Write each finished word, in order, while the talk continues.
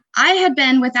I had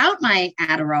been without my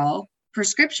Adderall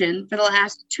prescription for the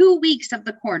last 2 weeks of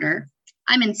the quarter.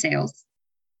 I'm in sales.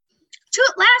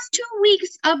 Last 2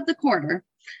 weeks of the quarter,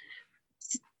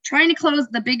 trying to close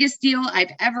the biggest deal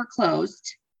I've ever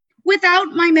closed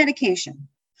without my medication.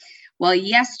 Well,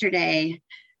 yesterday,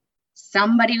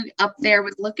 somebody up there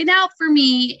was looking out for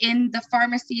me in the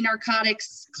pharmacy,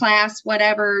 narcotics class,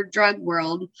 whatever, drug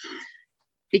world,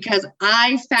 because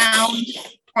I found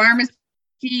pharmacy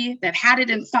that had it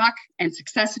in stock and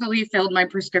successfully filled my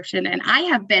prescription. And I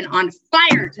have been on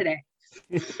fire today.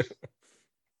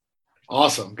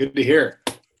 Awesome. Good to hear.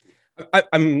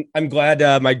 I'm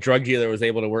glad my drug dealer was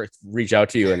able to reach out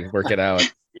to you and work it out.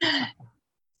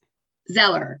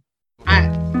 Zeller.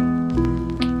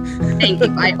 Thank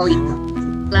you. I owe you.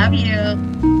 Love you.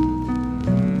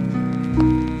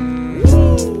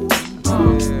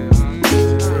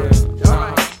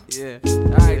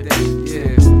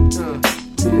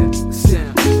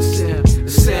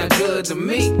 Sound good to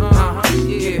me.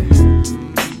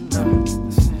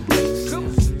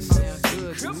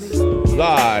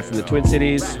 Live from the Twin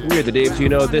Cities, we're the Daves you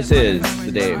know. This is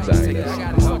the Daves I know.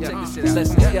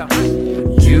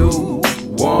 You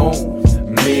want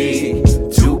me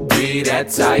to be that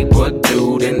type of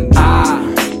dude, and I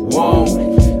want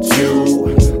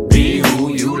to be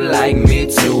who you like me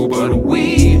to, but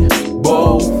we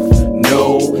both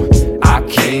know I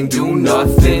can't do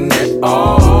nothing at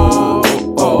all.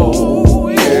 Oh,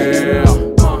 yeah.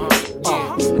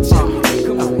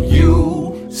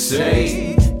 You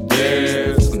say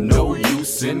there's no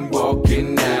use in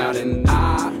walking out, and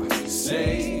I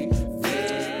say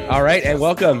All right, and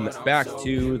welcome back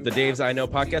to the Daves I Know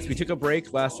podcast. We took a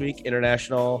break last week,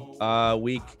 International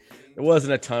Week. There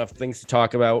wasn't a ton of things to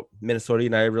talk about, Minnesota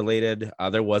United related.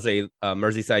 There was a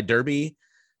Merseyside Derby,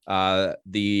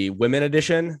 the women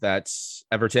edition that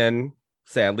Everton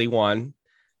sadly won,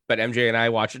 but MJ and I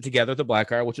watched it together at the Black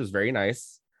Car, which was very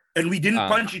nice. And we didn't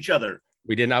punch each other.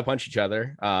 We did not punch each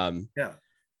other. Yeah.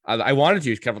 I wanted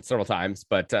to several times,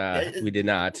 but we did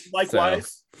not.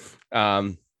 Likewise.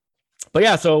 So, but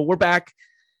yeah, so we're back.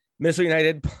 Minnesota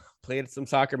United played some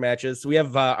soccer matches. So we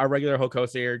have our regular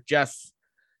host here, Jess.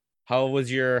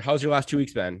 How's your last 2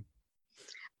 weeks been?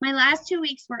 My last 2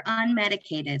 weeks were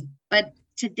unmedicated, but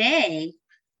today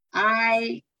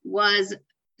I was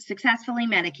successfully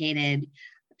medicated.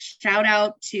 Shout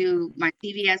out to my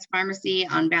CVS pharmacy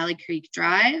on Valley Creek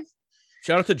Drive.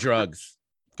 Shout out to Drugs.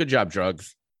 Good job,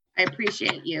 Drugs. I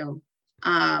appreciate you.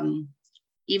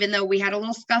 Even though we had a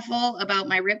little scuffle about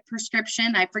my RIP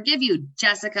prescription, I forgive you,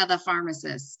 Jessica, the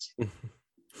pharmacist.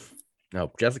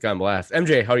 No, Jessica on blast.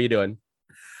 MJ, how are you doing?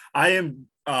 I am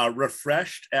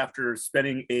refreshed after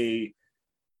spending a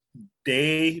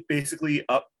day basically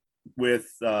up with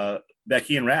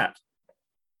Becky and Rat.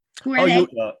 Who are they?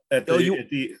 At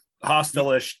the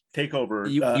hostile-ish takeover.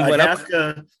 You went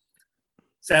Alaska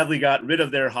sadly got rid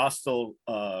of their hostel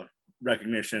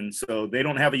recognition, so they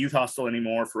don't have a youth hostel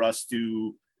anymore for us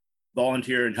to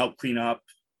volunteer and help clean up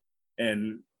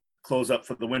and close up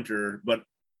for the winter. But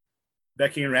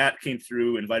Becky and Rat came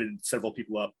through, invited several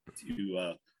people up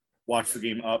to watch the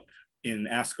game up in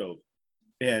Asco.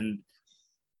 And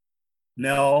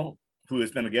Nell, who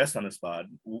has been a guest on this pod,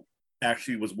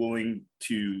 actually was willing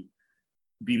to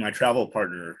be my travel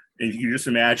partner. And you can just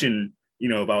imagine,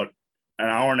 about an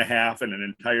hour and a half and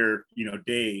an entire,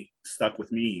 day stuck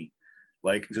with me,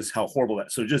 like just how horrible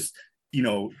that. So just,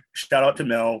 shout out to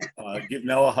Mel, give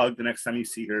Mel a hug the next time you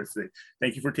see her. Say,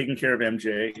 thank you for taking care of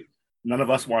MJ. None of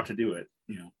us want to do it,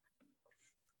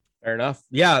 Fair enough.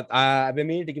 Yeah. I've been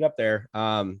meaning to get up there.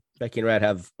 Becky and Rat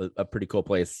have a pretty cool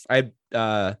place. A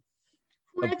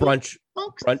brunch.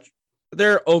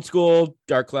 They're old school,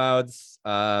 dark clouds.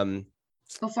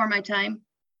 Before my time.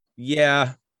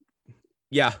 Yeah.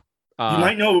 You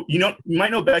might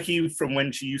know Becky from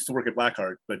when she used to work at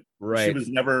Blackheart, but she was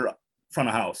never front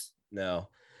of house. No.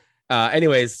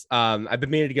 Anyways, I've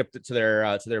been meaning to get to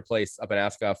their place up in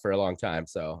Ascot for a long time,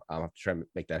 so I'll have to try and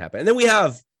make that happen. And then we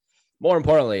have, more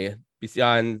importantly,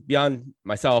 beyond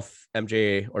myself,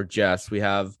 MJ, or Jess, we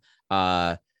have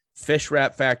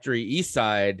Fishwrap Factory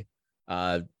Eastside,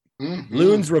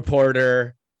 Loons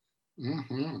reporter,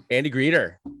 Andy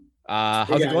Greder.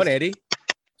 How's it going, Andy?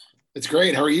 It's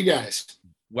great. How are you guys?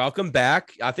 Welcome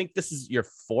back. I think this is your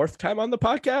fourth time on the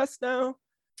podcast now.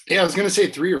 Yeah, I was gonna say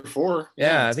 3 or 4.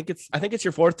 Yeah, I think it's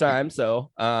your fourth time.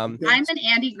 So I'm an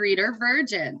Andy Greder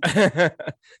virgin.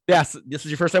 Yes, this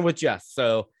is your first time with Jess.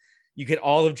 So you get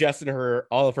all of Jess and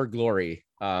all of her glory.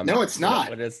 No, it's not.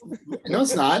 What it is. No,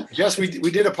 it's not. Jess, we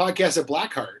did a podcast at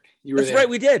Blackheart. You were That's there. right,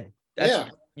 we did. Yeah.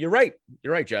 You're right.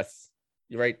 You're right, Jess.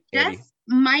 You're right, Andy. Jess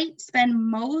might spend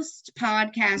most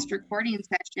podcast recording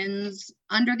sessions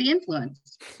under the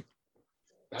influence.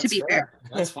 That's To be fair.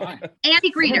 That's fine. Andy I'm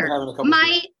having a Greder, couple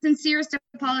my sincerest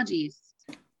apologies.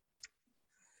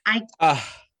 I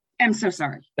am so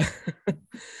sorry.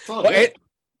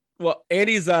 Well,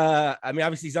 Andy's I mean,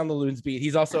 obviously he's on the Loons beat.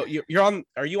 He's also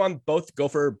are you on both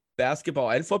Gopher basketball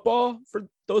and football for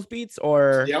those beats,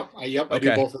 or Yep, I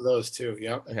do both of those too.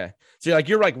 Yep. Okay. So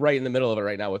you're like right in the middle of it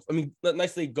right now with, I mean,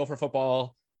 nicely Gopher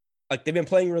football. Like they've been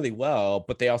playing really well,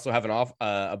 but they also have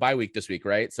a bye week this week,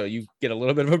 right? So you get a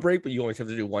little bit of a break, but you only have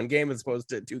to do one game as opposed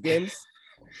to 2 games.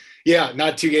 Yeah,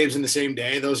 not 2 games in the same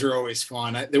day. Those are always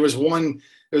fun. There was one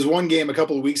game a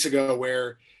couple of weeks ago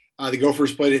where the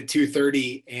Gophers played at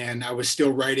 2:30, and I was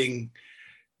still writing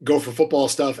Gopher football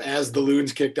stuff as the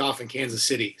Loons kicked off in Kansas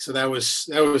City. So that was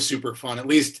super fun. At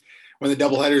least when the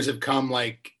doubleheaders have come,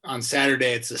 like on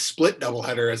Saturday, it's a split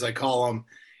doubleheader, as I call them,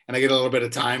 and I get a little bit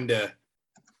of time to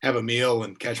have a meal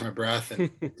and catch my breath and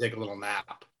take a little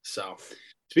nap. So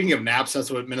speaking of naps,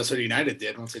 that's what Minnesota United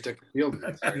did once they took the field.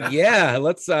 Yeah,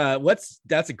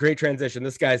 that's a great transition.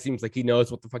 This guy seems like he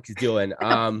knows what the fuck he's doing.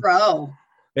 Bro.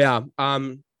 Yeah.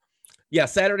 Yeah,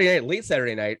 late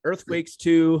Saturday night, Earthquakes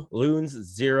 2, Loons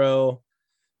 0.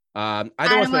 I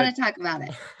don't want to talk about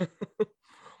it.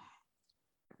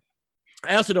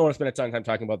 I also don't want to spend a ton of time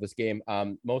talking about this game,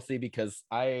 mostly because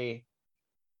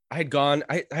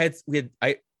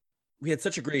we had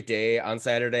such a great day on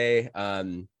Saturday.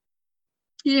 You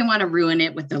didn't want to ruin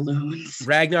it with the Loons.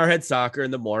 Ragnar had soccer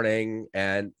in the morning,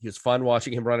 and it was fun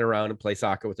watching him run around and play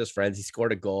soccer with his friends. He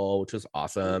scored a goal, which was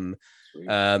awesome.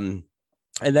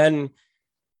 And then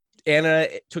Anna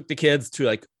took the kids to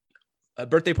like a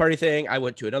birthday party thing. I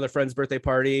went to another friend's birthday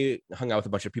party, hung out with a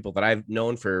bunch of people that I've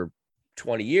known for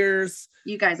 20 years.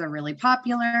 You guys are really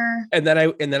popular. And then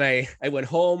I went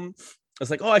home. I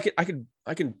was like, oh,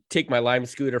 I could take my Lime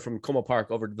scooter from Como Park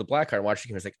over to the Black Car and watch the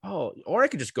game. I was like, oh, or I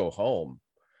could just go home,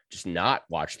 just not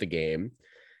watch the game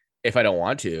if I don't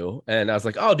want to. And I was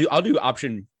like, oh, I'll do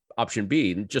option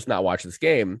B and just not watch this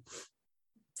game.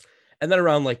 And then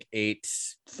around like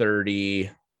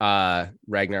 8:30,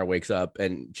 Ragnar wakes up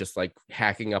and just like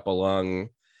hacking up a lung,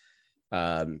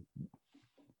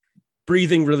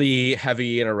 breathing really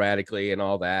heavy and erratically and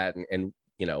all that. And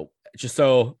you know, just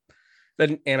so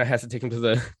then Anna has to take him to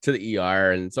the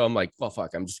ER. And so I'm like, well,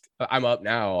 fuck, I'm up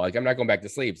now. Like, I'm not going back to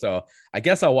sleep. So I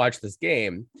guess I'll watch this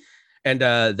game. And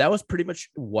that was pretty much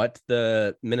what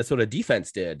the Minnesota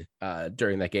defense did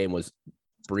during that game, was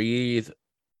breathe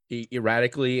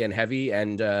erratically and heavy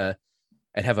and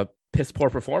have a piss poor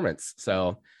performance.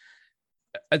 So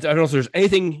I don't know if there's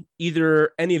anything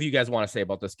any of you guys want to say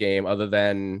about this game other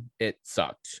than it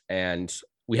sucked. And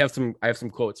I have some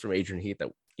quotes from Adrian Heath that,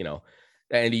 you know,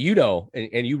 and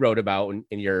you wrote about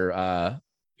in your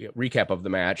recap of the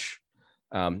match.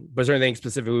 But is there anything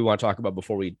specific we want to talk about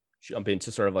before we jump into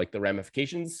sort of like the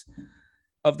ramifications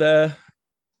of the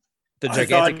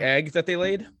gigantic egg that they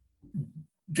laid?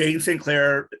 Jane St.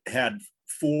 Clair had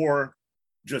 4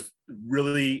 just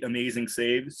really amazing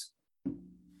saves,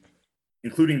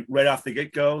 including right off the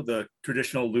get-go, the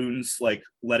traditional Loons, like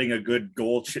letting a good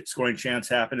goal scoring chance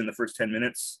happen in the first 10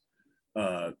 minutes.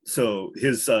 So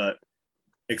his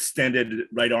extended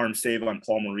right arm save on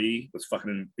Paul Marie was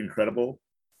fucking incredible.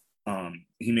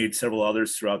 He made several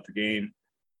others throughout the game.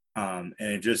 And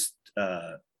it just,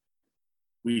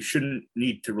 we shouldn't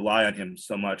need to rely on him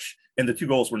so much. And the 2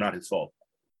 goals were not his fault.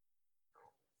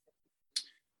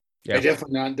 Yeah,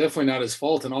 definitely not his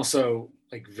fault. And also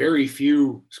like very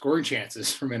few scoring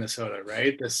chances for Minnesota,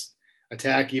 right? This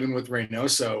attack, even with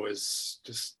Reynoso, is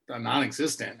just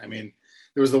non-existent. I mean,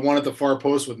 there was the one at the far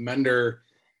post with Mender.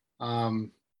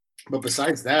 But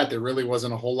besides that, there really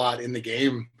wasn't a whole lot in the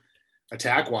game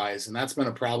attack wise. And that's been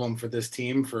a problem for this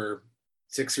team for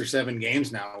 6 or 7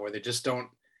 games now, where they just don't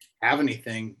have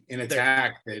anything in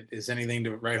attack that is anything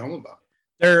to write home about.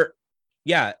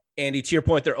 Andy, to your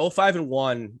point, they're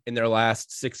 0-5-1 in their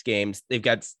last 6 games. They've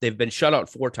been shut out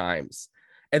 4 times.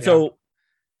 And so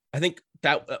I think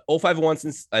that 0-5-1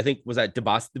 since I think was that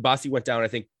DeBasi went down, I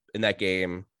think, in that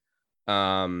game.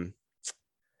 And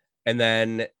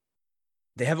then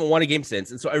they haven't won a game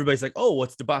since. And so everybody's like, oh,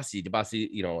 what's DeBasi?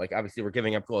 You know, like obviously we're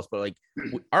giving up goals, but like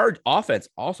our offense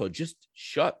also just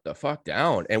shut the fuck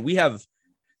down. And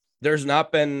there's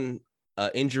not been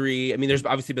injury. I mean, there's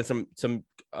obviously been some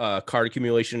card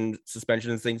accumulation,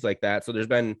 suspensions, things like that. So there's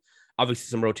been obviously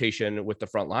some rotation with the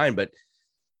front line, but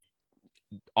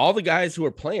all the guys who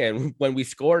are playing when we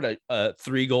scored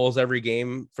 3 goals every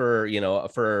game for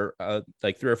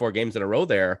like 3 or 4 games in a row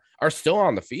there are still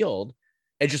on the field.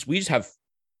 And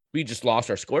we just lost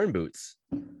our scoring boots.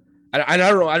 I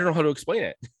don't know how to explain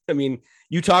it. I mean,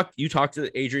 you talk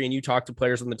to Adrian, you talk to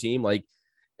players on the team. Like,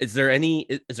 is there any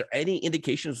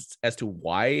indications as to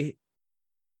why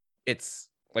it's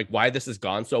like why this has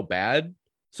gone so bad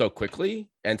so quickly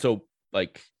and so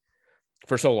like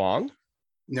for so long?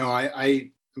 No,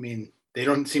 I mean, they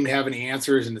don't seem to have any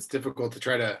answers, and it's difficult to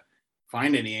try to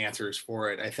find any answers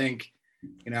for it. I think,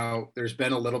 there's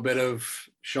been a little bit of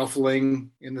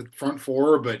shuffling in the front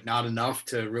four, but not enough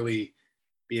to really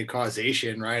be a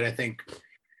causation, right? I think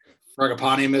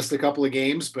Fragapane missed a couple of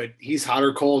games, but he's hot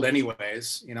or cold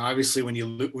anyways. Obviously when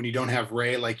you don't have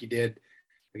Ray like you did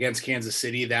against Kansas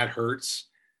City, that hurts.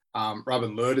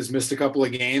 Robin Lod has missed a couple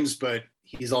of games, but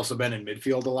he's also been in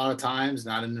midfield a lot of times,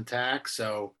 not in attack.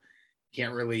 So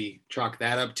can't really chalk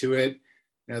that up to it.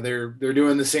 They're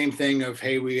doing the same thing of,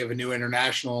 hey, we have a new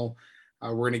international.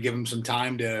 We're going to give him some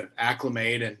time to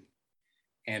acclimate,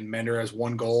 and Mender has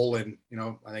one goal and,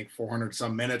 I think 400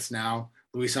 some minutes now.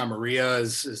 Luis Amaria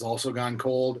is also gone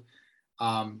cold.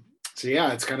 So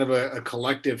yeah, it's kind of a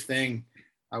collective thing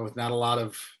with not a lot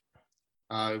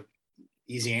of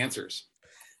easy answers.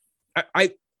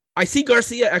 I see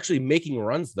Garcia actually making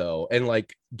runs though, and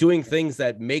like doing things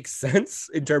that make sense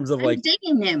in terms of like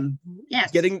digging him.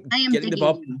 Yes, getting the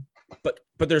ball. Him. But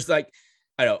there's like,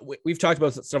 I don't know, we've talked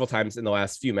about it several times in the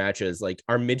last few matches. Like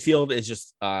our midfield is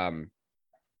just so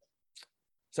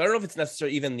I don't know if it's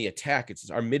necessarily even the attack. It's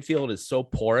just our midfield is so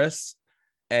porous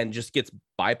and just gets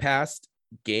bypassed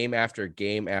game after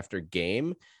game after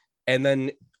game, and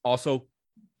then also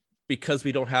because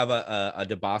we don't have a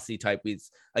Debasi type, we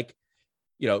like.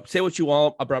 Say what you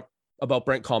want about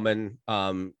Brent Coleman.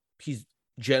 He's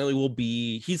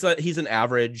generally he's an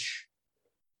average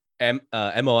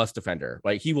MLS defender.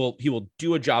 Like he will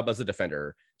do a job as a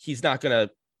defender. He's not going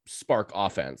to spark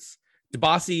offense.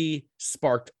 Debasi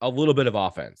sparked a little bit of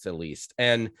offense at least.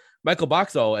 And Michael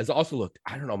Boxall has also looked,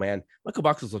 I don't know, man. Michael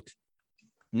Boxall's looked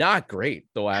not great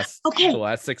the last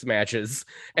 6 matches.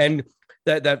 And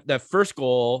that first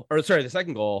goal, or sorry, the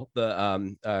second goal,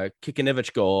 the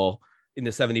Kikinovic goal, in the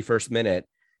 71st minute,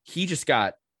 he's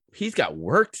got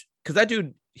worked because that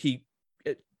dude,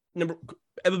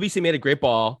 MLBC made a great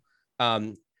ball.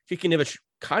 Kikinovic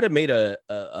kind of made a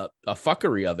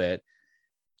fuckery of it,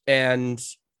 and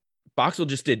Boxall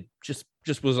just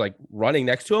was like running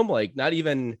next to him, like not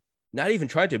even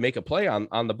trying to make a play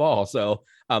on the ball. So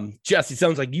Jess, it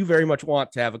sounds like you very much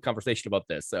want to have a conversation about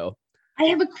this. So I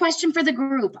have a question for the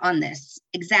group on this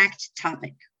exact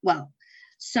topic. Well,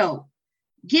 so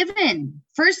given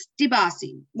first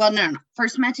Debasi,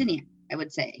 first Matinier, I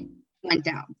would say, went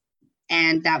down,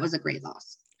 and that was a great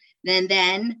loss. Then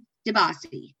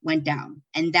Debasi went down,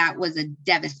 and that was a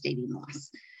devastating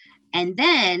loss. And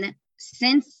then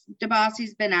since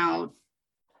Debasi's been out,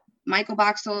 Michael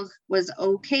Boxall was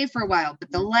okay for a while,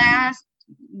 but the last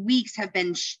weeks have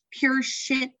been pure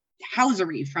shit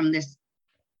housery from this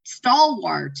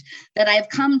stalwart that I've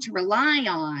come to rely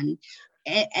on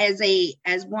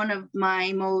as one of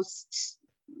my most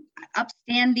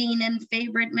upstanding and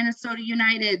favorite Minnesota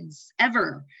Uniteds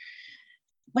ever.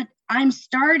 But I'm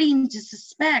starting to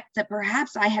suspect that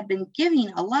perhaps I had been giving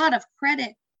a lot of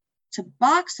credit to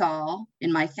Boxall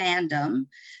in my fandom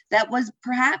that was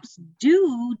perhaps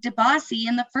due to Debasi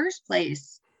in the first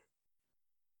place.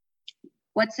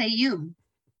 What say you?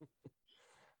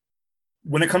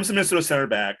 When it comes to Minnesota center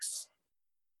backs,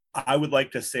 I would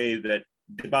like to say that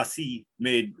Debasi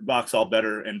made Boxall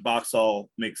better, and Boxall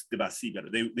makes Debasi better.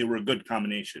 They were a good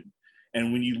combination.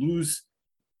 And when you lose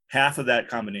half of that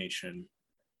combination,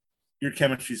 your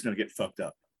chemistry is going to get fucked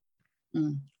up.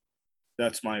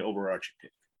 That's my overarching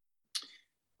take.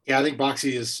 Yeah, I think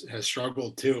Boxy has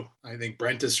struggled too. I think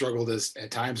Brent has struggled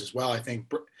at times as well. I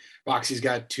think Boxy's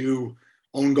got 2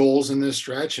 own goals in this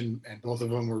stretch, and both of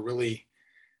them were really,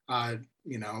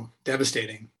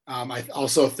 devastating. I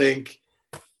also think,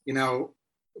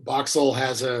 Boxall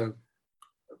has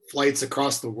flights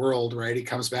across the world, right? He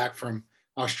comes back from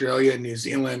Australia and New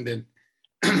Zealand and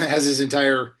has his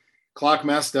entire clock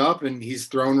messed up, and he's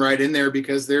thrown right in there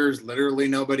because there's literally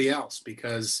nobody else,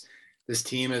 because this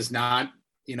team is not,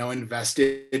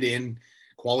 invested in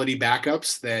quality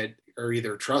backups that are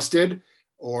either trusted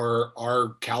or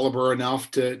are caliber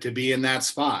enough to be in that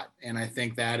spot. And I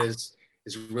think that is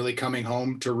really coming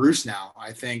home to roost now.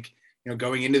 I think,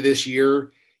 going into this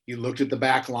year, you looked at the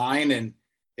back line and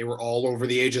they were all over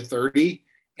the age of 30,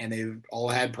 and they've all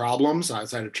had problems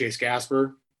outside of Chase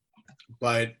Gasper.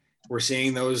 But we're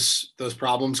seeing those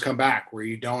problems come back where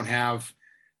you don't have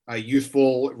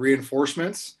youthful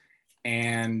reinforcements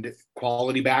and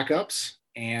quality backups.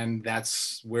 And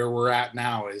that's where we're at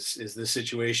now is the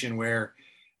situation where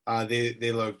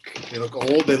They look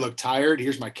old. They look tired.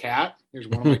 Here's my cat. Here's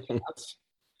one of my cats.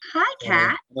 Hi,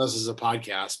 cat. This is a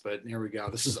podcast, but here we go.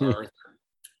 This is Arthur.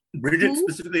 Bridget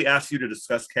specifically asked you to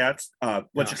discuss cats.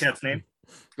 What's your cat's name?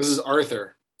 This is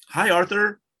Arthur. Hi,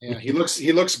 Arthur. Yeah, he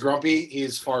looks grumpy.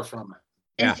 He's far from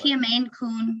it. Is he a Maine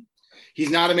Coon?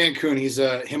 He's not a Maine Coon. He's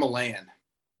a Himalayan.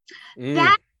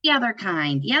 That's the other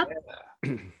kind. Yep.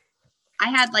 Yeah. I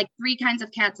had like 3 kinds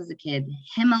of cats as a kid: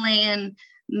 Himalayan,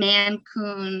 Maine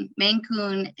Coon,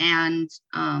 and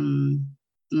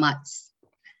Mutts.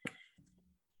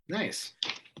 Nice.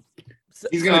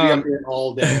 He's gonna be up here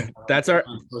all day. That's our.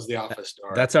 Close the office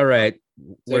door. That's all right.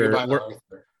 We're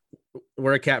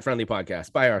a cat friendly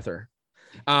podcast. Bye, Arthur.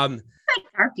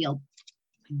 Garfield.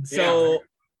 So,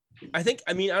 I think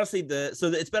honestly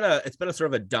it's been a sort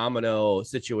of a domino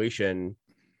situation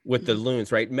with the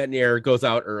Loons, right? Metnier goes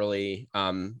out early.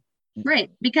 Right,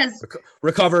 because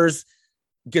recovers,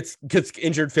 gets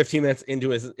injured 15 minutes into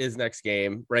his next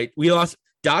game. Right, we lost.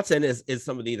 Dotson is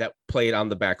somebody that played on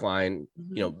the back line,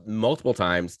 multiple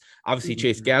times. Obviously,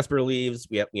 Chase Gasper leaves.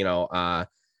 We have,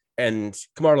 and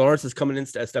Kamar Lawrence is coming in,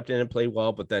 stepped in and played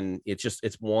well, but then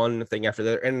it's one thing after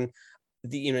the other. And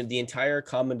the entire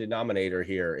common denominator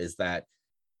here is that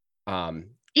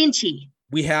Inchy.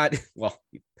 We had,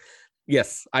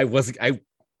 yes, I was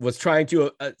trying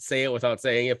to say it without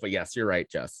saying it, but yes, you're right,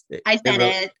 Jess. I said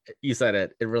it. You said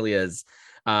it. It really is.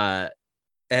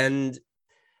 And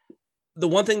the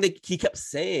one thing that he kept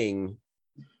saying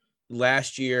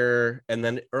last year and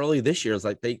then early this year is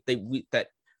like that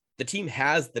the team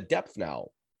has the depth now,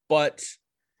 but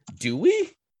do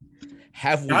we?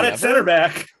 Have we not at center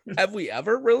back? Have we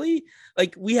ever really?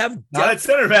 Like we have depth, not at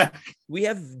center back. We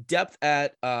have depth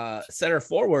at center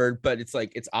forward, but it's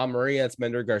like it's Amaria, it's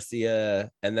Mender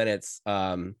Garcia, and then it's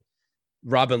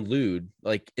Robin Lude.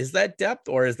 Like, is that depth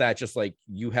or is that just like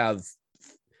you have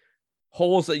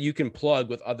holes that you can plug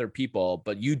with other people,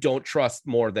 but you don't trust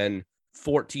more than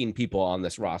 14 people on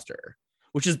this roster?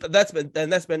 That's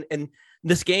been in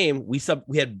this game. We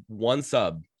had one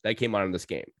sub that came on in this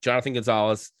game. Jonathan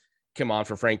Gonzalez came on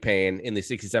for Frank Payne in the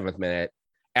 67th minute.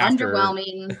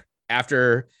 Underwhelming.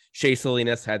 After Shea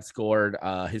Salinas had scored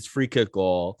his free kick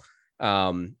goal.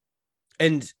 And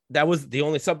that was the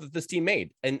only sub that this team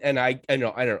made. And I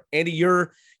know, Andy,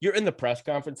 you're in the press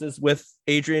conferences with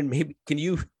Adrian. Maybe can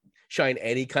you shine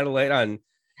any kind of light on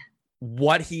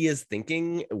what he is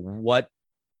thinking? Because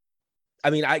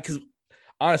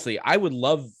honestly, I would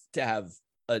love to have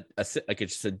a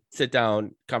sit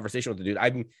down conversation with the dude.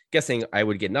 I'm guessing I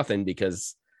would get nothing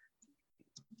because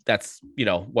that's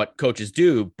what coaches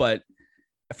do. But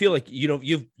I feel like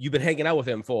you've been hanging out with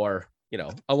him for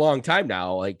a long time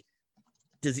now. Like,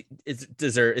 is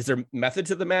there method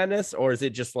to the madness, or is it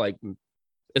just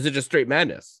straight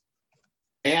madness?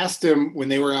 I asked him when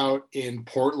they were out in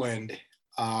Portland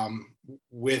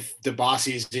with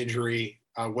DeBossi's injury,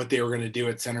 what they were going to do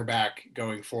at center back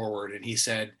going forward. And he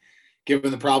said,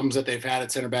 given the problems that they've had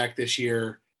at center back this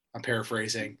year, I'm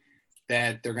paraphrasing,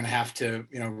 that they're going to have to,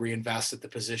 reinvest at the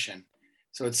position.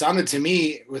 So it sounded to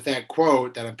me with that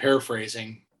quote that I'm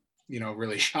paraphrasing,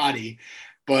 really shoddy,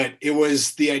 but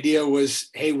the idea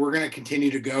was, hey, we're going to continue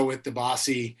to go with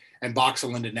DeBossi and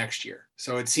Boxall into next year.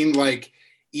 So it seemed like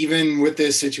even with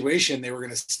this situation, they were going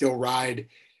to still ride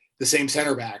the same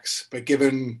center backs, but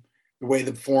given the way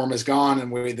the form has gone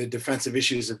and the way the defensive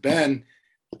issues have been,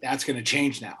 that's going to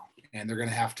change now. And they're going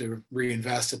to have to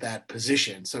reinvest at that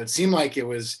position. So it seemed like it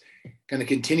was going to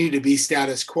continue to be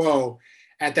status quo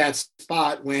at that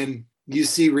spot when you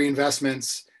see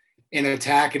reinvestments in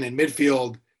attack and in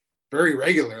midfield very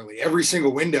regularly. Every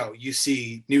single window, you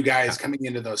see new guys coming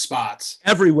into those spots.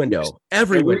 Every window.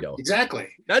 Exactly.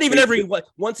 Not even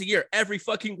once a year, every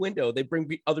fucking window, they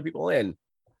bring other people in.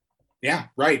 Yeah,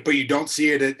 right. But you don't see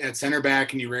it at center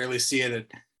back and you rarely see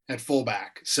it at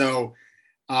fullback. So,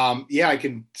 I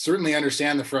can certainly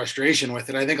understand the frustration with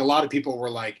it. I think a lot of people were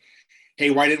like, hey,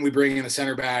 why didn't we bring in a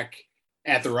center back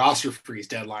at the roster freeze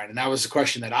deadline? And that was the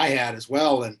question that I had as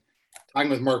well. And talking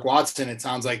with Mark Watson, it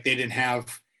sounds like they didn't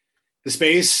have the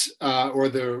space or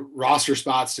the roster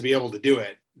spots to be able to do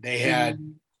it. They had,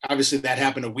 obviously that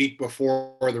happened a week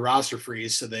before the roster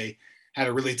freeze. So they had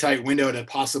a really tight window to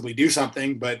possibly do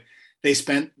something, but they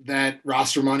spent that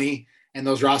roster money and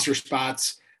those roster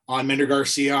spots on Mender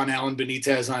Garcia, on Alan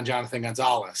Benitez, on Jonathan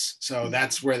Gonzalez. So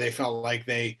that's where they felt like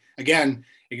they, again,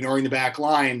 ignoring the back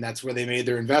line, that's where they made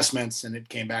their investments, and it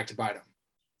came back to bite them.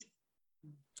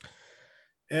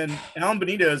 And Alan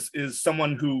Benitez is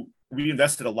someone who we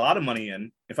invested a lot of money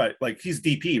in. He's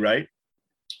DP, right?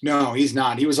 No, he's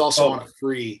not. He was also on a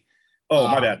free. Oh,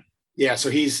 my bad. Yeah, so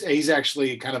he's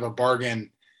actually kind of a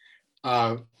bargain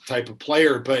type of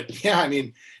player. But yeah, I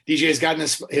mean, DJ has gotten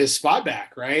his spot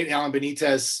back, right? Alan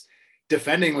Benitez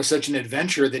defending was such an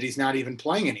adventure that he's not even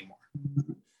playing anymore.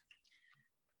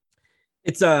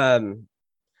 It's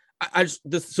there's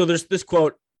this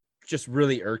quote just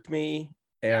really irked me,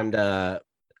 and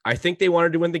I think they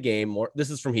wanted to win the game more. This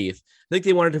is from Heath. I think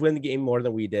they wanted to win the game more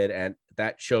than we did, and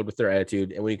that showed with their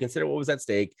attitude. And when you consider what was at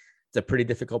stake, it's a pretty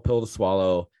difficult pill to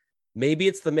swallow. Maybe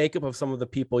it's the makeup of some of the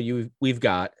people we've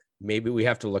got. Maybe we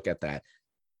have to look at that.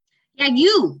 Yeah,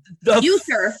 you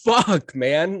sir. Fuck,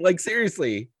 man. Like,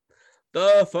 seriously,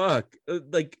 the fuck.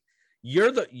 Like,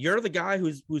 you're the guy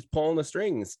who's pulling the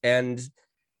strings, and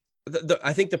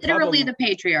I think the literally the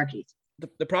patriarchy.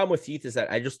 The problem with Heath is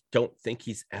that I just don't think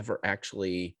he's ever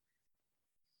actually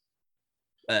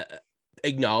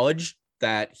acknowledged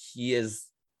that he is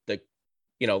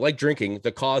like drinking,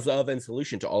 the cause of and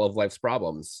solution to all of life's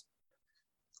problems.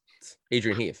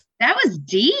 Adrian Heath. That was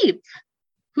deep.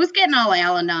 Who's getting all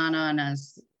Al-Anon on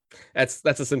us? That's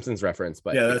a Simpsons reference,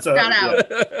 but yeah, that's shout out.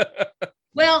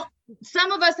 Well,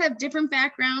 some of us have different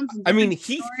backgrounds. And different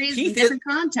Heath different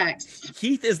contexts.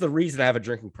 Heath is the reason I have a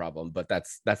drinking problem, but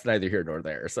that's neither here nor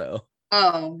there. So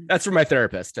that's for my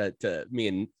therapist to me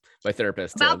and my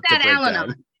therapist about that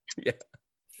Al-Anon. Yeah.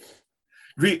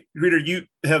 Greder, you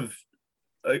have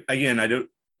again. I don't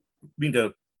mean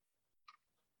to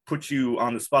put you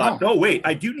on the spot. No, wait,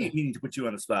 I do need to put you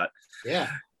on the spot. Yeah,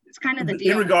 it's kind of the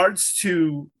deal. In regards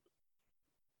to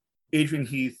Adrian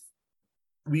Heath,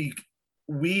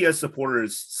 we as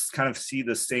supporters kind of see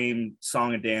the same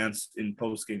song and dance in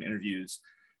post-game interviews.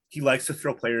 He likes to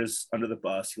throw players under the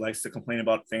bus. He likes to complain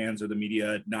about fans or the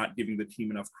media not giving the team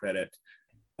enough credit.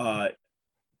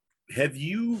 Have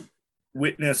you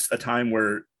witnessed a time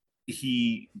where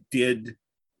he did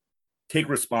take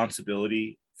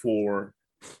responsibility for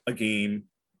a game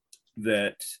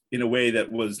that in a way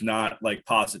that was not like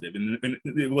positive, and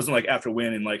it wasn't like after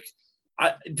win, and like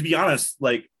to be honest,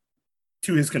 like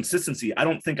to his consistency, I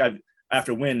don't think I've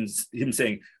after wins him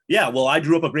saying, yeah, well, I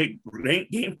drew up a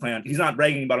great game plan. He's not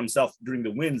bragging about himself during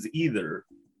the wins either.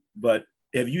 But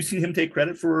have you seen him take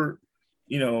credit for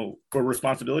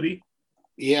responsibility?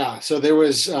 Yeah, so there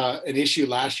was an issue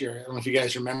last year. I don't know if you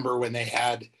guys remember when they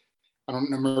had, I don't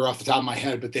remember off the top of my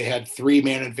head, but they had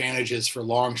 3-man advantages for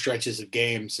long stretches of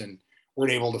games and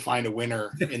weren't able to find a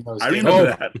winner in those games. I remember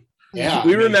that. Yeah,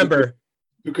 we remember.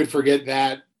 Who could forget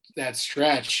that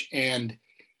stretch? And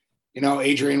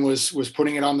Adrian was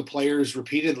putting it on the players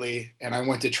repeatedly, and I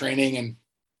went to training and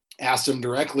asked him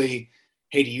directly,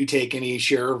 hey, do you take any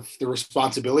share of the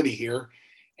responsibility here?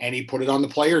 And he put it on the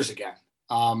players again.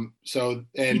 So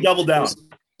he doubled down,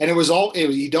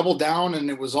 he doubled down, and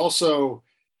it was also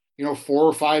 4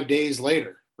 or 5 days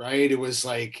later, right? It was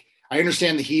like, I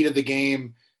understand the heat of the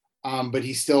game, but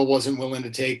he still wasn't willing to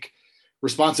take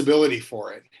responsibility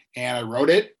for it. And I wrote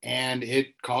it, and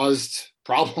it caused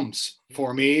problems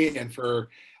for me and for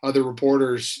other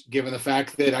reporters, given the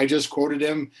fact that I just quoted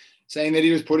him saying that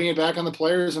he was putting it back on the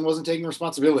players and wasn't taking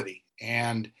responsibility.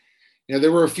 And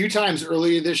there were a few times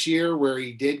earlier this year where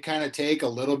he did kind of take a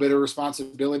little bit of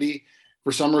responsibility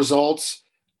for some results.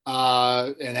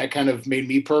 And that kind of made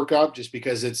me perk up, just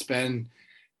because it's been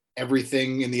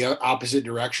everything in the opposite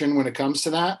direction when it comes to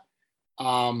that.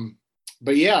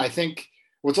 But yeah, I think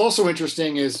what's also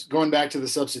interesting is, going back to the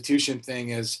substitution thing,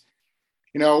 is,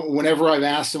 whenever I've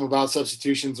asked him about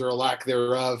substitutions or a lack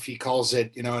thereof, he calls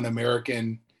it, an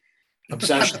American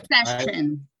obsession.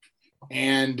 Right?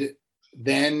 And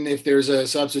then if there's a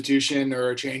substitution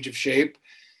or a change of shape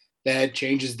that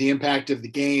changes the impact of the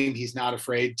game, he's not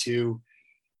afraid to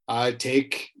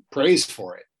take praise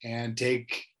for it and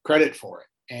take credit for it.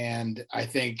 And I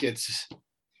think it's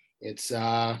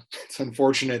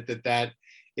unfortunate that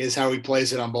is how he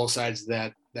plays it on both sides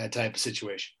of that type of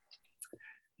situation.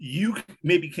 You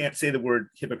maybe can't say the word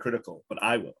hypocritical, but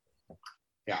I will.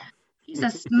 Yeah. He's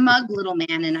a smug little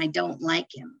man, and I don't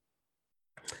like him.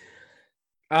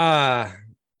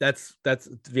 That's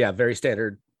very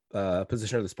standard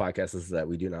position of this podcast, is that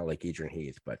we do not like Adrian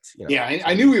Heath, but yeah,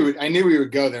 I knew we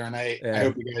would go there, and I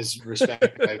hope you guys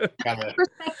respect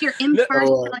your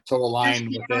impartial to align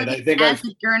with it. I think I've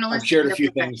shared a few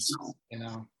things,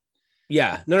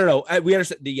 Yeah, no. We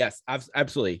understand. Yes,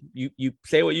 absolutely. You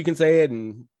say what you can say,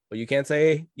 and what you can't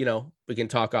say, we can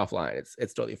talk offline.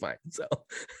 It's totally fine. So,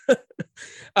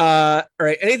 all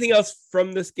right. Anything else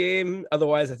from this game?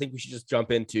 Otherwise, I think we should just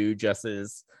jump into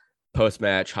Jess's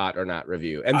post-match hot or not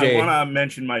review. MJ, I want to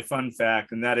mention my fun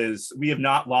fact, and that is we have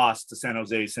not lost to San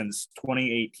Jose since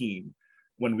 2018,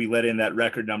 when we let in that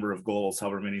record number of goals,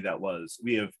 however many that was.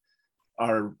 We have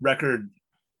our record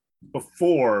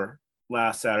before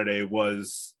last Saturday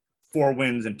was 4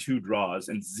 wins and 2 draws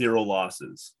and 0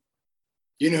 losses.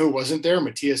 You know who wasn't there?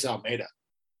 Matias Almeida.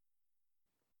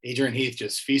 Adrian Heath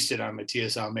just feasted on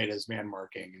Matias Almeida's man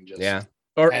marking and just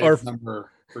or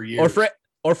number for years.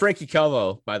 Or Frankie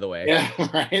Calvo, by the way. Yeah,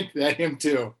 right. Him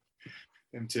too.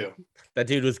 That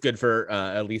dude was good for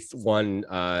at least one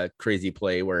crazy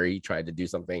play where he tried to do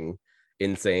something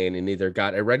insane and either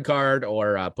got a red card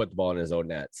or put the ball in his own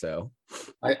net. So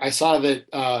I saw that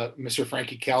Mr.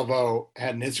 Frankie Calvo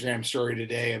had an Instagram story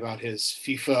today about his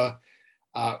FIFA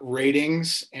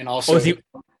ratings, and also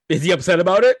is he upset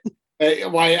about it?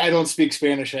 Why I don't speak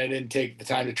Spanish and I didn't take the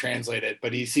time to translate it,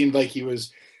 but he seemed like he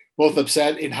was both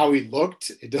upset in how he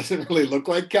looked. It doesn't really look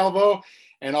like Calvo.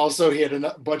 And also he had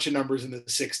a bunch of numbers in the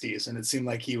 60s, and it seemed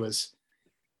like he was,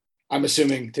 I'm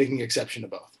assuming, taking exception to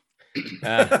both.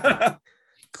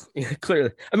 Clearly.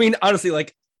 I mean, honestly,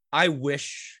 like, I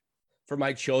wish for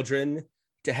my children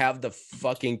to have the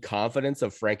fucking confidence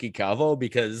of Frankie Calvo,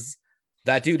 because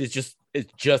that dude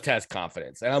just has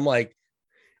confidence. And I'm like,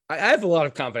 I have a lot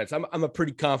of confidence. I'm a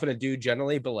pretty confident dude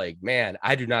generally, but like, man,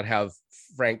 I do not have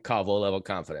Frank Calvo level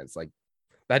confidence. Like,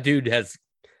 that dude has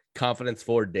confidence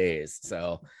for days.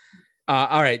 So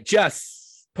all right,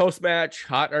 Jess, post-match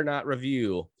hot or not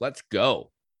review. Let's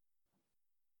go.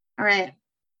 All right.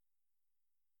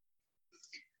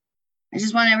 I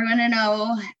just want everyone to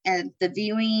know, at the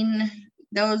viewing,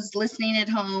 those listening at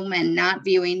home and not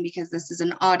viewing because this is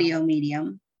an audio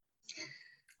medium,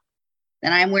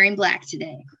 that I'm wearing black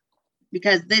today,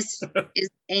 because this is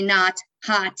a not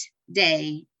hot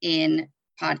day in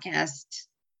podcast.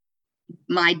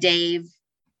 My Dave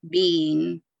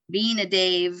being a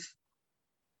Dave,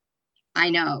 I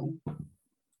know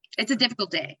it's a difficult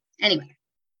day. Anyway,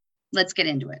 let's get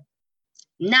into it.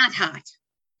 Not hot.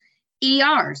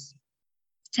 ERs,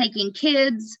 taking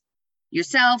kids,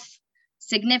 yourself,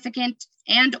 significant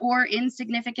and or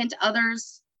insignificant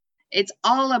others. It's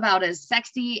all about as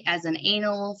sexy as an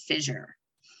anal fissure.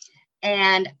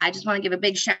 And I just want to give a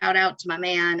big shout out to my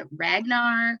man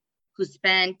Ragnar, who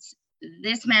spent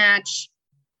this match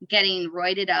getting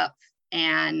roided up,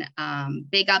 and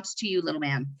big ups to you, little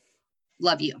man.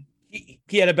 Love you.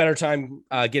 He had a better time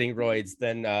getting roids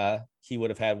than he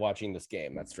would have had watching this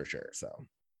game. That's for sure. So,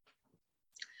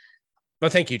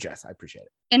 but thank you, Jess. I appreciate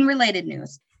it. In related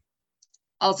news,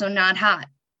 also not hot,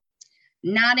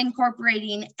 not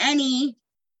incorporating any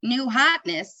new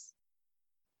hotness.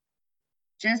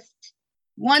 Just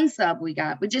one sub we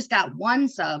got. We just got one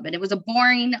sub, and it was a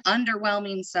boring,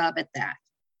 underwhelming sub at that.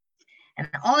 And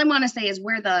all I want to say is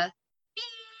where the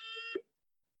beep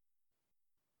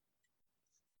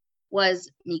was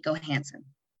Nico Hansen.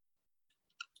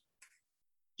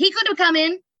 He could have come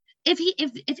in. If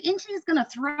Inchi is gonna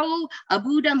throw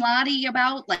Abu Danladi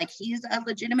about like he's a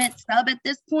legitimate sub at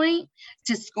this point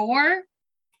to score,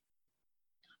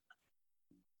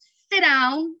 sit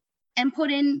down and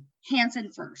put in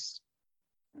Hansen first.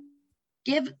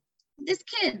 Give this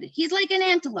kid, he's like an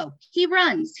antelope. He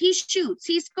runs, he shoots,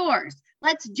 he scores.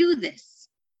 Let's do this.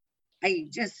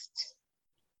 It's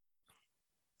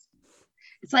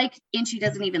like Inchi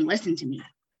doesn't even listen to me.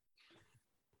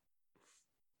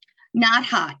 Not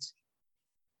hot.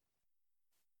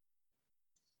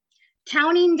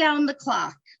 Counting down the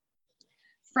clock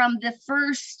from the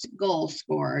first goal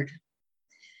scored,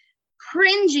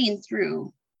 cringing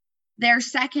through their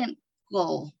second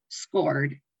goal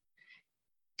scored,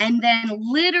 and then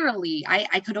literally,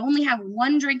 I could only have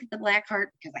one drink at the Black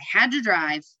Heart because I had to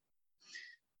drive.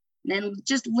 Then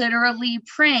just literally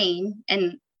praying,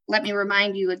 and let me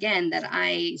remind you again that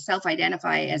I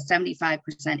self-identify as 75%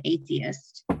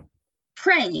 atheist,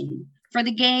 praying for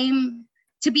the game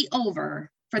to be over,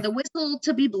 for the whistle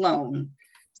to be blown,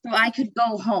 so I could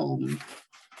go home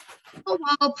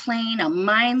while playing a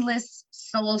mindless,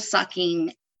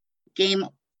 soul-sucking game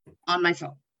on my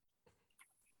phone.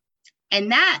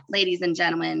 And that, ladies and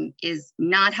gentlemen, is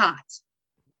not hot.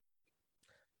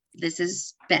 This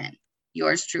has been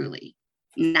yours truly,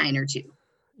 9 or 2.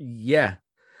 Yeah.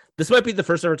 This might be the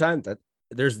first ever time that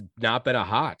there's not been a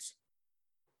hot.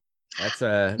 You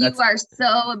are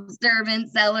so observant,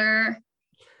 Zeller.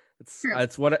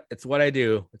 It's what I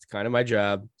do. It's kind of my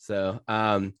job. So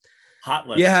Hot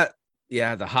less.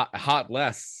 Yeah, the hot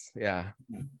less. Yeah.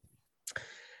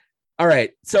 All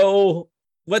right. So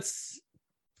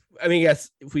yes,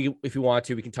 if we want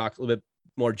to, we can talk a little bit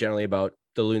more generally about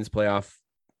the Loons playoff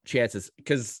chances,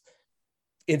 because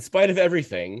in spite of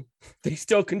everything, they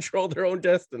still control their own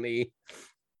destiny.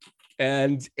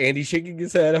 And Andy's shaking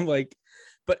his head. I'm like,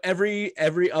 but every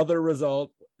other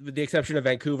result, with the exception of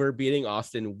Vancouver beating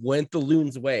Austin, went the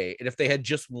Loons' way. And if they had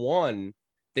just won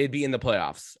they'd be in the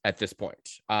playoffs at this point.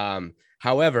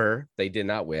 However, they did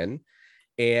not win,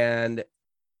 and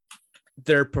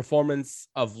their performance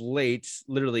of late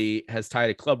literally has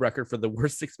tied a club record for the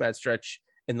worst 6-match stretch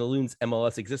in the Loons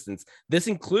MLS existence. This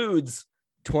includes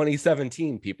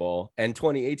 2017 people and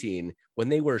 2018 when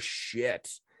they were shit.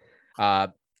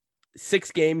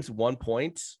 6 games, 1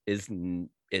 point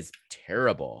is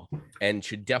terrible and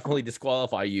should definitely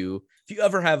disqualify you. If you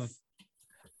ever have,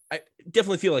 I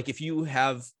definitely feel like if you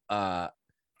have a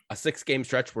 6-game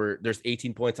stretch where there's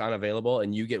 18 points unavailable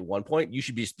and you get 1 point, you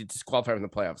should be disqualified from the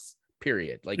playoffs,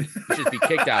 period. Like, you should be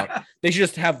kicked out. They should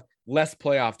just have less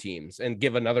playoff teams and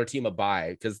give another team a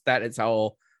bye, because that is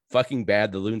how fucking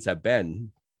bad the Loons have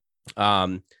been.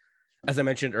 As I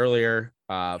mentioned earlier,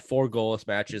 4 goalless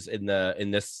matches in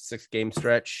this 6-game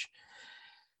stretch.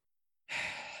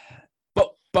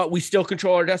 But we still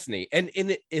control our destiny. And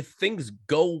if things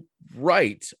go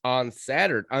right on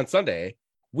Sunday,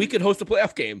 we could host a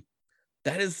playoff game.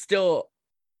 That is still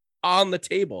on the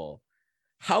table.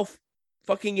 How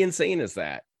fucking insane is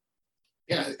that?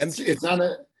 Yeah, it's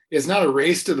not a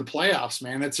race to the playoffs,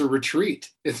 man. It's a retreat.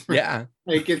 It's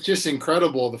just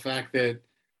incredible, the fact that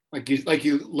like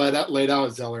you laid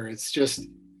out, Zeller. It's just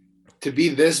to be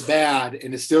this bad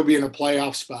and to still be in a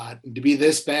playoff spot, and to be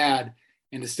this bad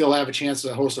and to still have a chance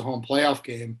to host a home playoff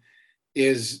game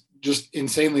is just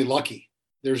insanely lucky.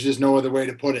 There's just no other way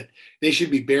to put it. They should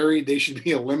be buried. They should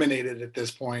be eliminated at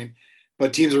this point.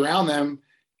 But teams around them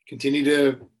continue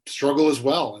to struggle as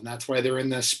well, and that's why they're in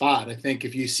this spot. I think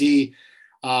if you see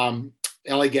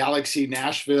LA Galaxy,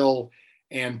 Nashville,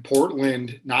 and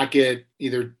Portland not get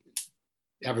either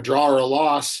have a draw or a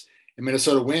loss, and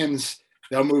Minnesota wins,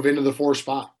 they'll move into the 4th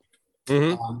spot.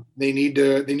 Mm-hmm. They need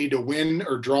to win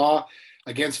or draw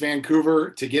against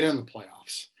Vancouver to get in the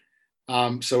playoffs.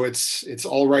 So it's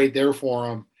all right there for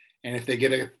them. And if they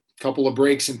get a couple of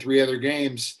breaks in 3 other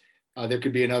games, there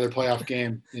could be another playoff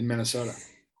game in Minnesota.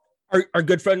 Our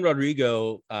good friend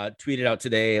Rodrigo tweeted out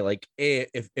today, like, hey,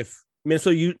 if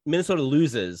Minnesota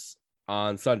loses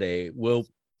on Sunday, will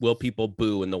people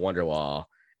boo in the Wonderwall?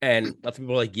 And lots of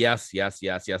people are like, yes.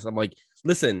 I'm like,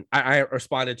 listen, I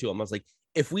responded to him. I was like,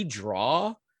 if we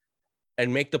draw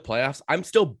and make the playoffs, I'm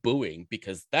still booing,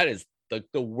 because that is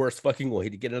the worst fucking way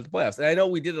to get into the playoffs. And I know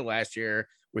we did it last year.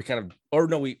 We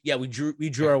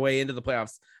drew our way into the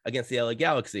playoffs against the LA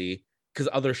Galaxy because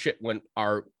other shit went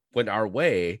our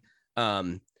way.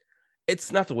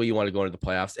 It's not the way you want to go into the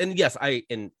playoffs. And yes,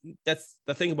 and that's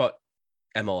the thing about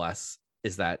MLS,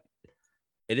 is that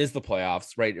it is the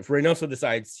playoffs, right? If Reynoso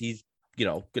decides he's,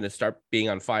 going to start being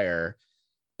on fire,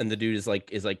 and the dude is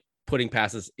like putting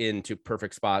passes into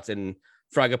perfect spots, and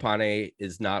Fragapane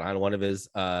is not on one of his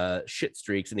shit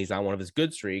streaks and he's on one of his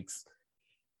good streaks,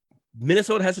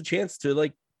 Minnesota has a chance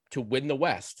to win the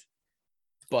West.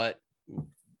 But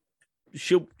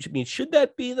should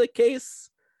that be the case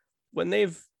when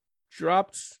they've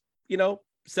dropped,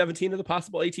 17 of the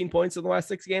possible 18 points in the last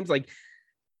 6 games? Like,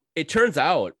 it turns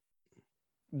out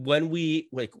when we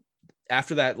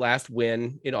after that last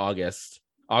win in August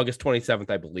 27th,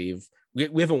 I believe,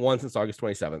 we haven't won since August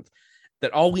 27th,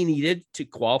 that all we needed to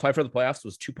qualify for the playoffs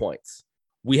was 2 points.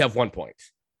 We have 1 point.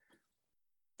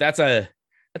 That's a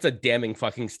damning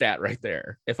fucking stat right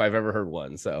there, if I've ever heard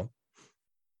one. So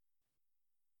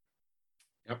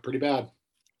yeah, pretty bad.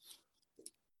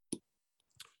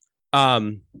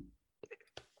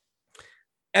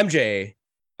 MJ,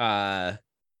 tell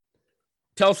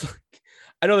us.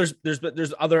 I know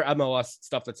there's other MLS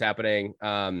stuff that's happening.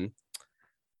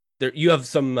 There you have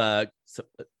some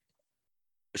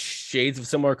shades of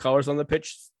similar colors on the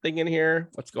pitch thing in here.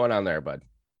 What's going on there, bud?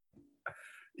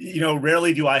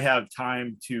 Rarely do I have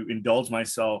time to indulge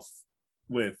myself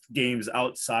with games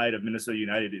outside of Minnesota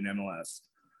United in MLS.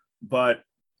 But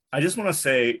I just want to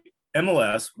say,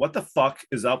 MLS, what the fuck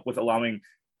is up with allowing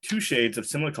 2 shades of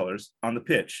similar colors on the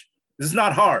pitch? This is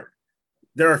not hard.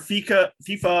 There are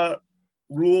FIFA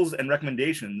rules and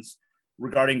recommendations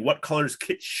regarding what colors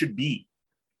kits should be.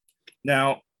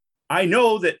 Now, I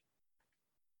know that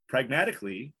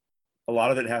pragmatically, a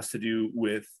lot of it has to do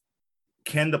with,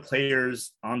 can the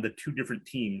players on the 2 different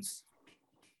teams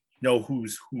know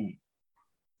who's who?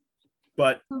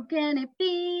 But who can it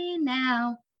be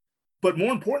now? But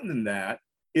more important than that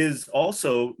is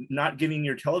also not giving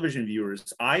your television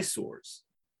viewers eyesores.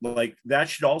 Like, that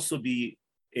should also be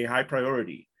a high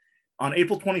priority. On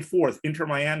April 24th, Inter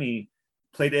Miami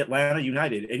played Atlanta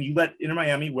United, and you let Inter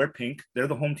Miami wear pink. They're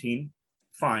the home team.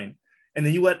 Fine. And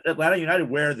then you let Atlanta United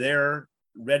wear their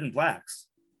red and blacks.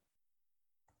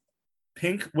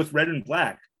 Pink with red and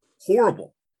black.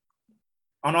 Horrible.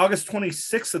 On August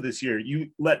 26th of this year,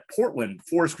 you let Portland,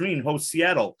 Forest Green, host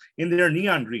Seattle in their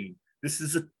neon green. This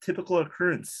is a typical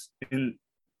occurrence in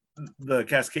the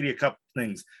Cascadia Cup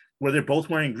things where they're both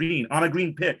wearing green on a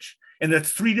green pitch. And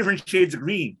that's 3 different shades of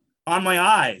green on my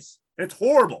eyes. It's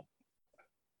horrible.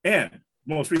 And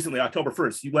most recently, October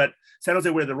 1st, you let San Jose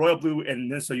wear the royal blue and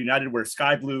Minnesota United wear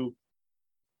sky blue.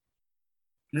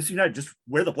 Minnesota United, just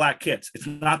wear the black kits. It's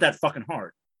not that fucking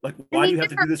hard. Like, why do you have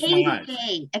to do this for my eyes?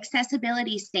 ADA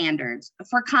accessibility standards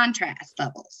for contrast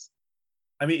levels.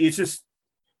 I mean, it's just,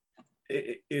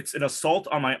 it's an assault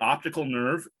on my optical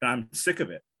nerve, and I'm sick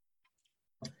of it.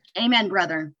 Amen,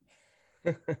 brother.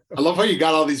 I love how you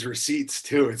got all these receipts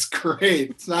too. It's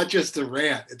great. It's not just a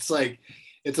rant. It's like,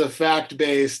 it's a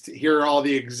fact-based, here are all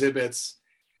the exhibits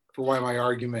for why my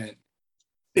argument.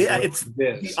 Yeah, it's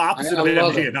the opposite of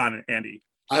MJ, Andy.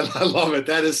 I love it.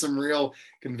 That is some real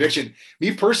conviction.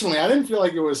 Me personally, I didn't feel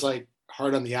like it was like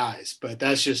hard on the eyes, but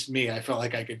that's just me. I felt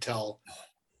like I could tell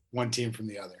one team from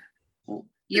the other.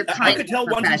 I could tell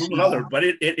one team from another, but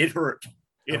it hurt.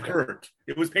 It hurt.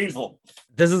 It was painful.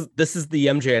 This is the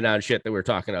MJ Anon shit that we're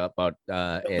talking about.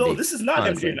 Andy. No, this is not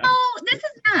MJ Anon. No, this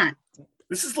is not.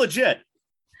 This is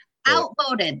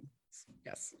Outvoted.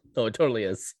 Yes. Oh, it totally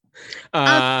is.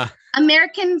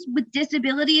 Americans with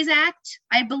Disabilities Act.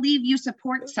 I believe you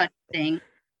support such thing.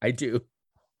 I do.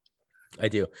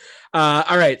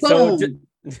 All right. Boom. So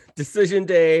decision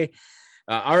day.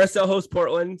 RSL hosts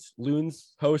Portland.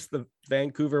 Loons host the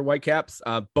Vancouver Whitecaps.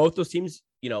 Both those teams,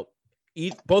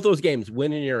 both those games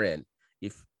win and you're in.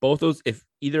 If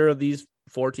either of these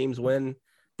 4 teams win,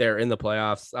 they're in the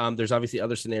playoffs. There's obviously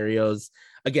other scenarios.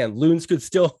 Again, Loons could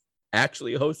still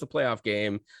actually host a playoff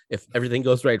game if everything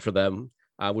goes right for them,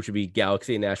 which would be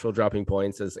Galaxy and Nashville dropping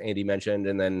points, as Andy mentioned,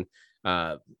 and then